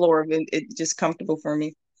sitting on the floor. It's just comfortable for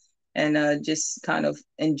me, and just kind of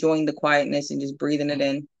enjoying the quietness and just breathing it Mm,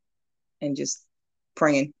 in and just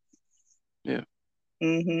praying. yeah.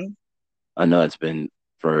 Hmm. I know it's been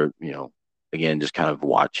for, again, just kind of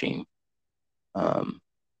watching. Um,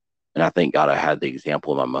 and I thank God I had the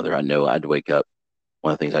example of my mother. I know I had to wake up.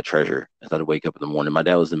 One of the things I treasure is I had to wake up in the morning. My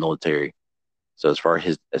dad was in the military. So as far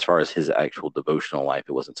as his actual devotional life,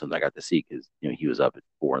 it wasn't something I got to see because he was up at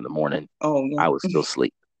 4 in the morning. Oh yeah. I was still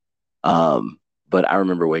asleep. Um, but I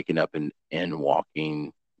remember waking up and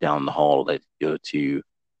walking down the hall to go to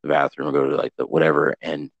the bathroom or go to like the whatever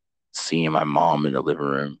and seeing my mom in the living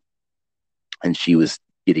room and she was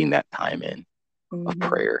getting that time in of Hmm.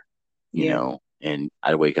 prayer, Yeah. and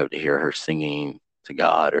I'd wake up to hear her singing to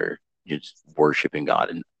God or just worshiping God.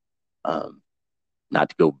 And um, not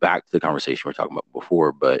to go back to the conversation we were talking about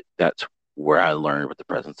before, but that's where I learned what the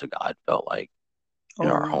presence of God felt like in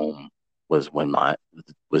Oh our yeah. home was when my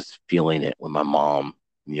was feeling it when my mom,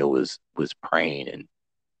 was praying and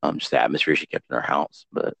just the atmosphere she kept in our house.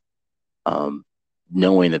 But um,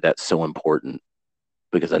 knowing that that's so important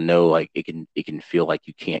because I know like it can feel like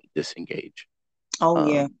you can't disengage. Oh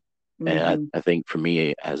yeah. Um, and Hmm. I think for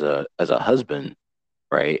me as a husband,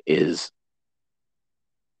 right, is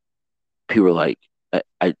people are like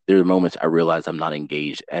there are moments I realize I'm not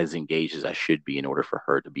engaged as I should be in order for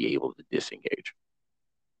her to be able to disengage,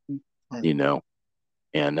 Right. you know?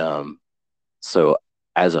 And so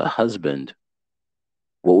as a husband,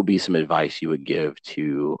 what would be some advice you would give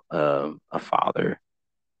to a father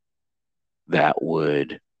that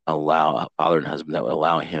would allow a father and husband that would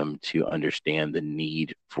allow him to understand the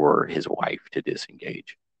need for his wife to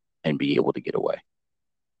disengage and be able to get away?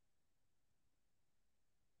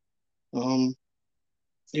 Um,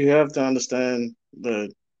 you have to understand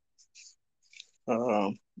that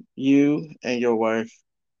um, you and your wife,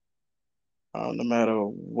 no matter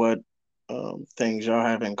what things y'all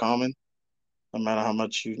have in common, no matter how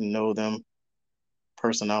much you know them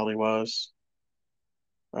personality wise,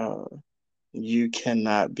 uh, you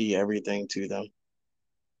cannot be everything to them.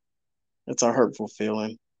 It's a hurtful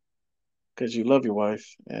feeling because you love your wife,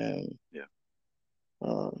 and Yeah.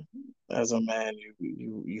 uh, as a man,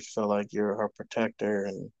 you feel like you're her protector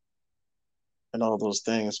and all those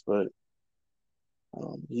things, but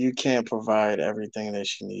you can't provide everything that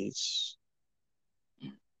she needs.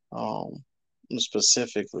 Um,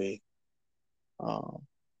 specifically, um,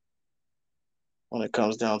 when it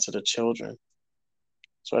comes down to the children,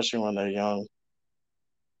 especially when they're young,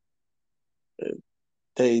 uh,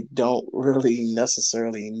 they don't really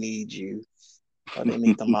necessarily need you. They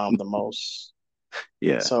need the mom the most.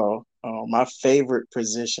 Yeah. So, my favorite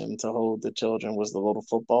position to hold the children was the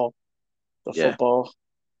Yeah. football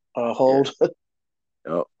Yeah. hold.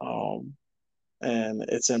 Oh, um, and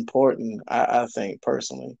it's important, I think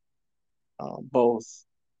personally, both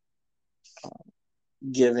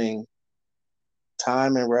giving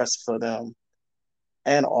time and rest for them,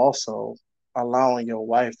 and also allowing your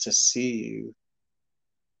wife to see you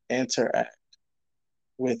interact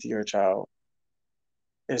with your child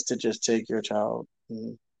is to just take your child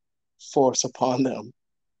and force upon them.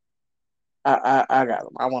 I got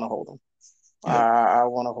them. I want to hold them. yeah. I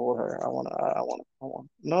want to hold her. I want.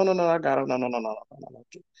 No, no, no. I got him. No, no, no, no, no, no,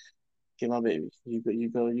 no. Get my baby.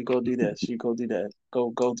 You go do this. You go do that.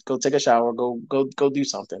 Go take a shower. Go do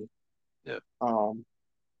something. Yeah. Um,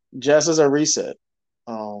 just as a reset.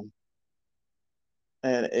 Um,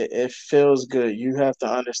 and it feels good. You have to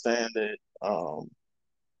understand that.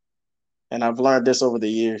 And I've learned this over the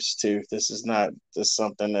years too. This is not just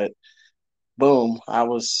something that boom,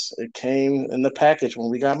 it came in the package when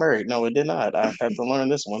we got married. No, it did not. I had to learn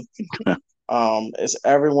this one. It's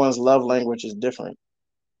everyone's love language is different.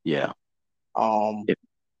 Yeah. Um, If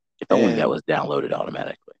if only that and was downloaded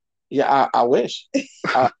automatically. yeah, I wish.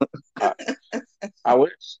 I, I I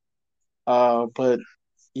wish. But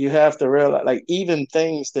you have to realize, like, even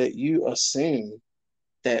things that you assume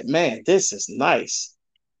that, man, this is nice.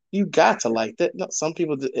 You got to like that. No, some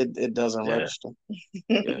people it doesn't Yeah. register.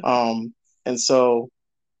 Yeah. Um, and so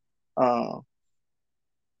uh,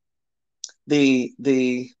 the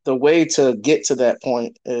way to get to that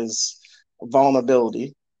point is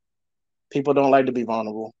vulnerability. People don't like to be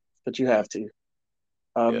vulnerable, but you have to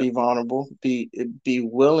Yeah. be vulnerable. Be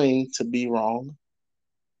willing to be wrong,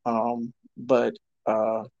 but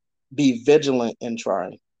uh, be vigilant in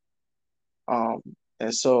trying. Um,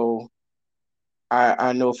 and so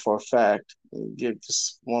I know for a fact. Give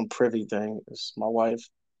this one privy thing. Is my wife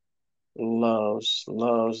loves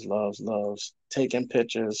taking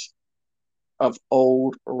pictures of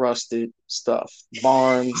old rusted stuff,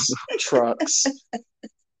 barns, trucks,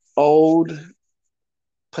 old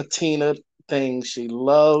patina things. She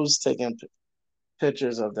loves taking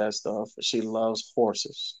pictures of that stuff. She loves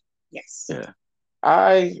horses. Yes. Yeah.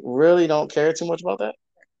 I really don't care too much about that,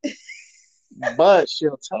 but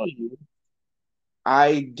she'll tell you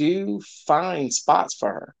I do find spots for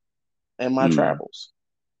her in my Mm. travels.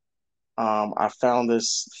 I found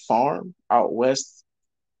this farm out west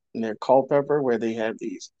near Culpeper where they have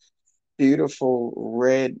these beautiful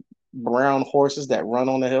red brown horses that run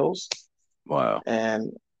on the hills. Wow.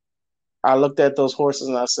 And I looked at those horses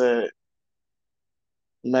and I said,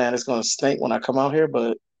 man, it's gonna stink when I come out here,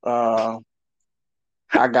 but uh,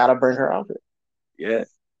 I gotta bring her out here. Yeah.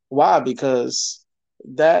 Why? Because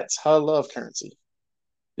that's her love currency.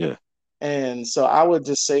 Yeah. And so I would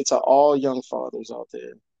just say to all young fathers out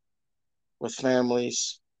there with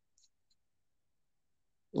families,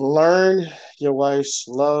 learn your wife's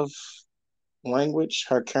love language,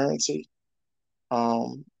 her currency,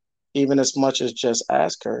 um, even as much as just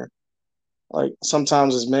ask her. Like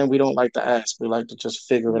sometimes as men, we don't like to ask; we like to just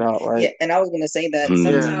figure it out, Yeah, right? and I was gonna say that Yeah,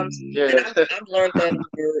 sometimes, Hmm. and yeah. I've learned that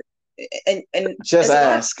over, and Just it's a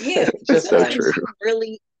lot. ask, Yeah, just So sometimes true. ask. you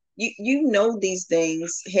really you know these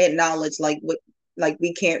things, head knowledge, like what, like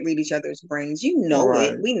we can't read each other's brains. You know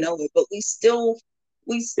it, Right. we know it, but we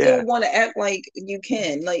Yeah. still want to act like you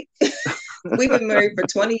can. Like we've been married for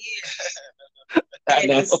 20 years, I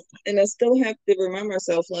know. and I still have to remind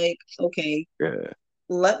myself, like, okay, Yeah.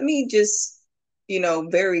 let me just,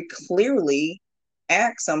 very clearly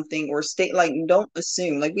ask something or state, like, don't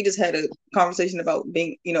assume. Like we just had a conversation about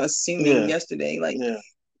being, assuming Yeah, yesterday. Like yeah.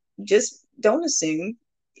 just don't assume.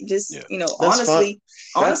 Just, Yeah. That's fun. That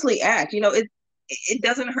honestly act. It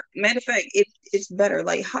doesn't hurt. Matter of fact, it's better.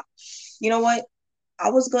 Like, you know what? I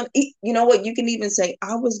was gonna, you know what? You can even say,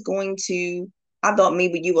 I was going to. I thought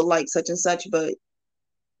maybe you would like such and such, but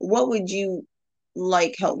what would you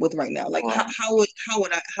like help with right now? Like right.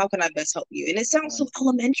 how can I best help you? And it sounds so Right.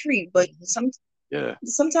 elementary, but Mhm. Yeah.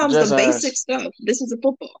 sometimes the Just basic ask. stuff. This is a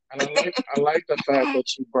football. And I like the fact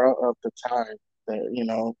that you brought up the time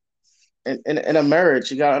that, in a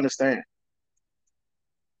marriage, you gotta understand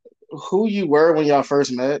who you were when y'all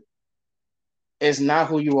first met is not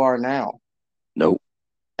who you are now. Nope.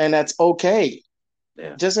 And that's okay.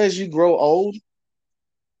 Yeah. Just as you grow old,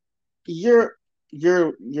 your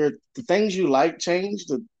your the things you like change,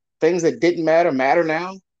 the things that didn't matter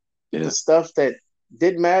now, the Yeah. stuff that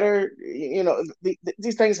didn't matter,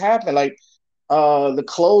 these things happen. Like the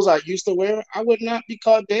clothes I used to wear, I would not be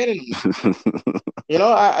caught dead in them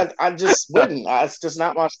now. I just wouldn't. It's just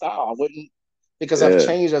not my style. I wouldn't because I've Yeah.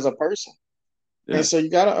 changed as a person. And Yeah. so you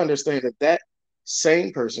got to understand that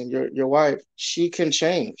same person, your wife, she can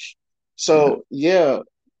change. Yeah. So yeah,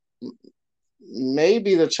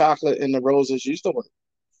 maybe the chocolate and the roses used to work,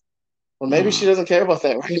 or maybe she Mm. doesn't care about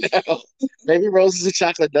that right now. Maybe roses and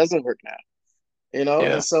chocolate doesn't work now. And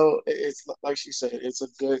Yeah. so it's like she said, it's a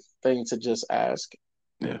good thing to just ask,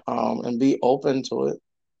 Yeah. and be open to it,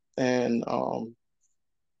 and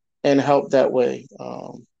help that way.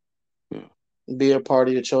 Yeah. Be a part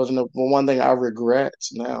of your children. The one thing I regret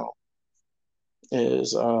now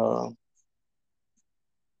is,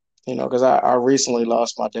 because I recently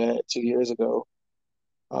lost my dad 2 years ago,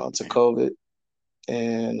 to Yeah. COVID.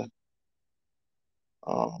 And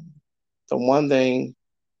um, the one thing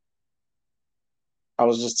I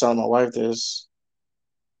was just telling my wife this,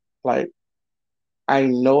 like, I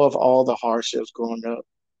know of all the hardships growing up,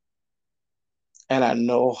 and I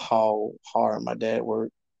know how hard my dad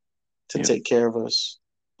worked to Yeah. take care of us.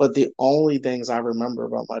 But the only things I remember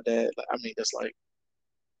about my dad, I mean, it's like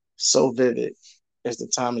so vivid, is the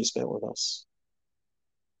time he spent with us.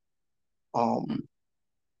 Mm. Um,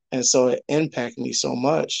 and so it impacted me so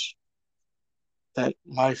much that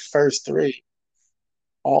my first three,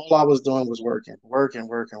 all I was doing was working, working,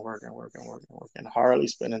 working, working, working, working, working, hardly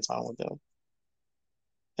spending time with them.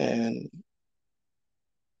 And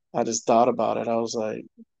I just thought about it. I was like,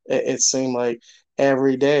 it seemed like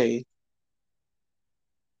every day,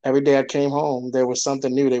 every day I came home, there was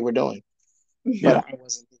something new they were doing, but Yeah.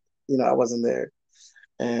 I wasn't there.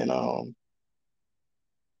 And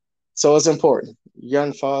so it's important.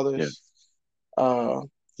 Young Yeah. fathers, uh,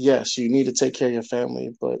 yes, you need to take care of your family,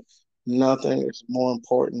 but nothing is more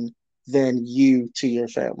important than you to your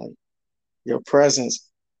family. Your presence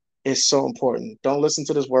is so important. Don't listen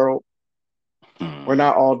to this world. We're Mm.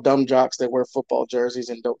 not all dumb jocks that wear football jerseys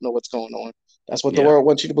and don't know what's going on. That's what the Yeah. world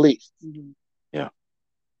wants you to believe. Mhm. Yeah.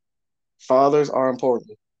 Fathers are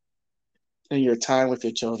important, and your time with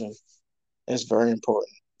your children is very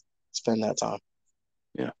important. Spend that time.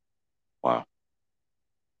 Yeah. Wow.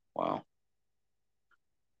 Wow.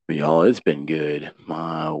 But y'all, it's been good.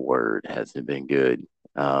 My word, has it been good.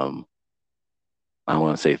 Um, I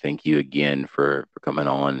want to say thank you again for coming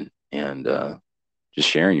on and just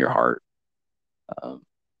sharing your heart. Um,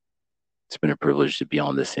 it's been a privilege to be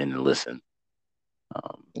on this end and listen.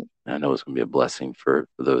 I know it's going to be a blessing for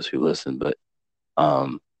those who listen. But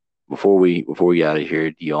um, before we get out of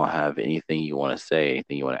here, do y'all have anything you want to say?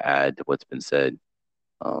 Anything you want to add to what's been said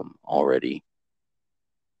already?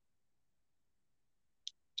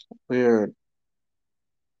 We're,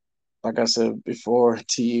 like I said before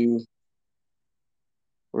to you,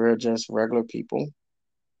 We're just regular people.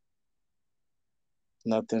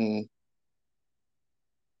 Nothing,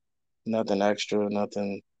 nothing extra,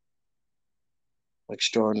 nothing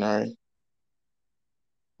extraordinary.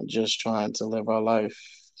 Just trying to live our life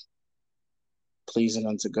pleasing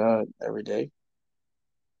unto God every day.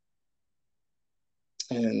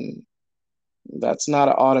 And that's not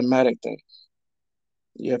an automatic thing.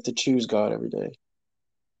 You have to choose God every day.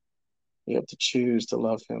 You have to choose to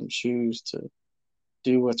love Him, choose to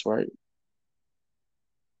do what's right.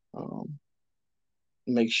 Um,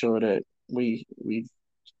 Make sure that we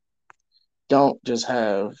don't just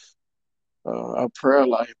have a prayer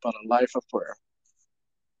life, but a life of prayer.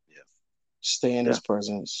 Yeah. Stay in Yeah. His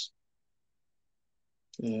presence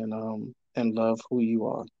and love who you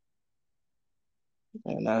are,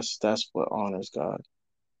 and that's what honors God.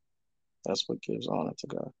 That's what gives honor to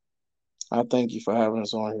God. I thank you for having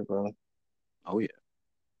us on here, brother. Oh yeah.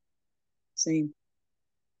 Same.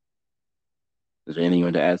 Is there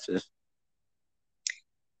anyone to add to this?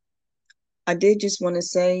 I did just want to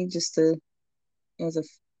say, just to as a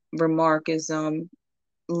remark, is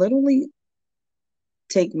literally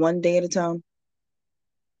take one day at a time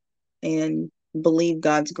and believe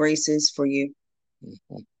God's grace is for you.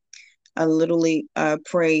 Mhm. I literally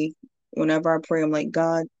pray whenever I pray, I'm like,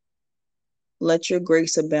 God, let your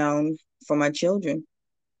grace abound for my children.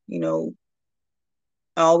 You know,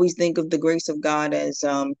 I always think of the grace of God as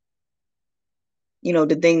the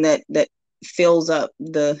thing that fills up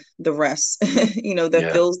the rest, that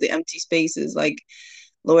Yeah. fills the empty spaces. Like,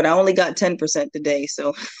 Lord, I only got 10% today,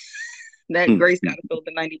 so that Hmm. grace got to fill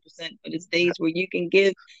the 90%. But it's days where you can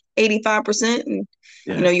give 85%, and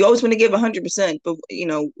Yeah. you always want to give 100%. But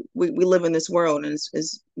we live in this world, and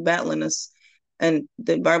it's battling us. And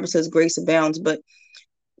the Bible says grace abounds, but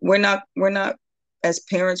we're not as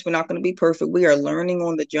parents, we're not going to be perfect. We are learning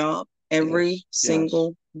on the job every Yes, yes.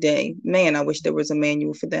 single day. Man, I wish there was a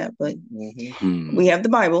manual for that, but Hmm. we Hmm. have the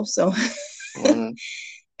Bible. So Right.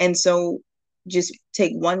 and so just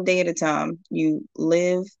take one day at a time. You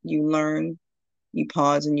live, you learn, you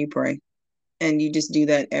pause, and you pray. And you just do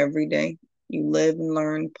that every day. You live and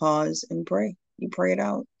learn, pause and pray. You pray it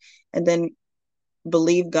out. And then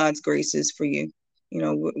believe God's grace is for you.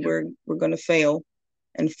 Yep. We're going to fail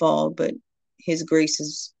and fall, but his grace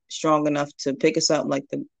is strong enough to pick us up, like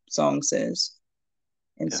the song says.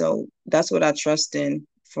 And Yeah. so that's what I trust in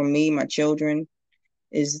for me, my children,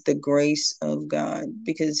 is the grace of God,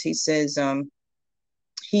 because he says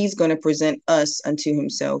he's going to present us unto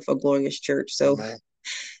himself a glorious church. So Amen.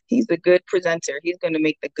 he's the good presenter. He's going to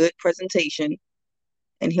make the good presentation,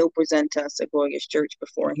 and he'll present us a glorious church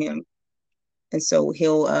before him. And so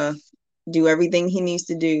he'll do everything he needs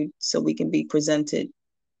to do so we can be presented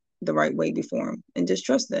the right way before him, and just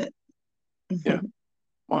trust that. Yeah.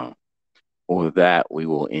 Wow. Well, with that, we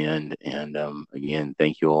will end. And again,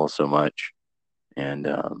 thank you all so much. And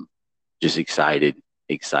just excited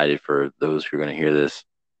for those who are going to hear this.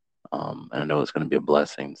 And I know it's going to be a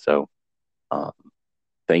blessing. So um,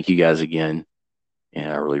 thank you guys again.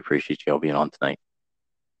 And I really appreciate you all being on tonight.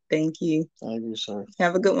 Thank you. Thank you, sir.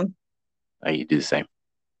 Have a good one. You do the same.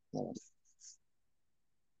 Yeah.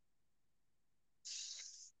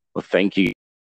 Well, thank you.